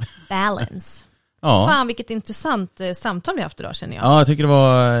 Balance. Fan, vilket intressant samtal vi haft idag, känner jag. Ja, jag tycker det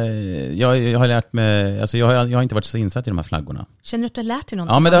var... Jag har lärt mig... Alltså jag har inte varit så insatt i de här flaggorna. Känner du att du har lärt dig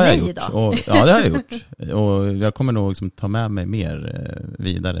någonting av mig idag? Ja, det har jag gjort. Och jag kommer nog liksom ta med mig mer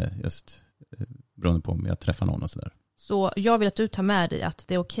vidare, just beroende på om jag träffar någon och sådär. Så jag vill att du tar med dig att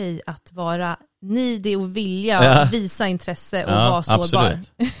det är okej att vara nidig och vilja och visa intresse och vara sårbar.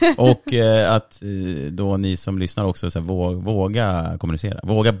 Och att då ni som lyssnar också så här, våga kommunicera.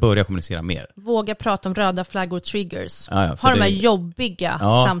 Våga börja kommunicera mer. Våga prata om röda flaggor och triggers. Ha de här jobbiga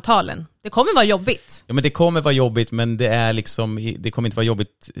samtalen. Det kommer vara jobbigt. Ja, men det kommer vara jobbigt, men det är liksom, det kommer inte vara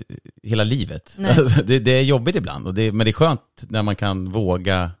jobbigt hela livet. Alltså, det är jobbigt ibland, men det är skönt när man kan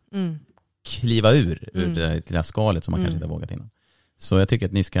våga kliva ur det här skalet som man kanske inte har vågat innan. Så jag tycker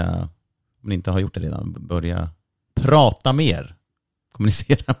att ni ska, om ni inte har gjort det redan, börja prata mer.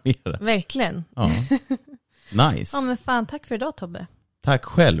 Kommunicera mer. Verkligen. Ja. Nice. Ja, men fan, tack för idag, Tobbe. Tack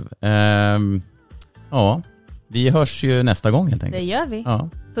själv. Vi hörs ju nästa gång helt enkelt. Det gör vi. Ja.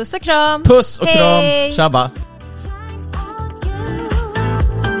 Puss och kram. Puss och kram. Tjabba.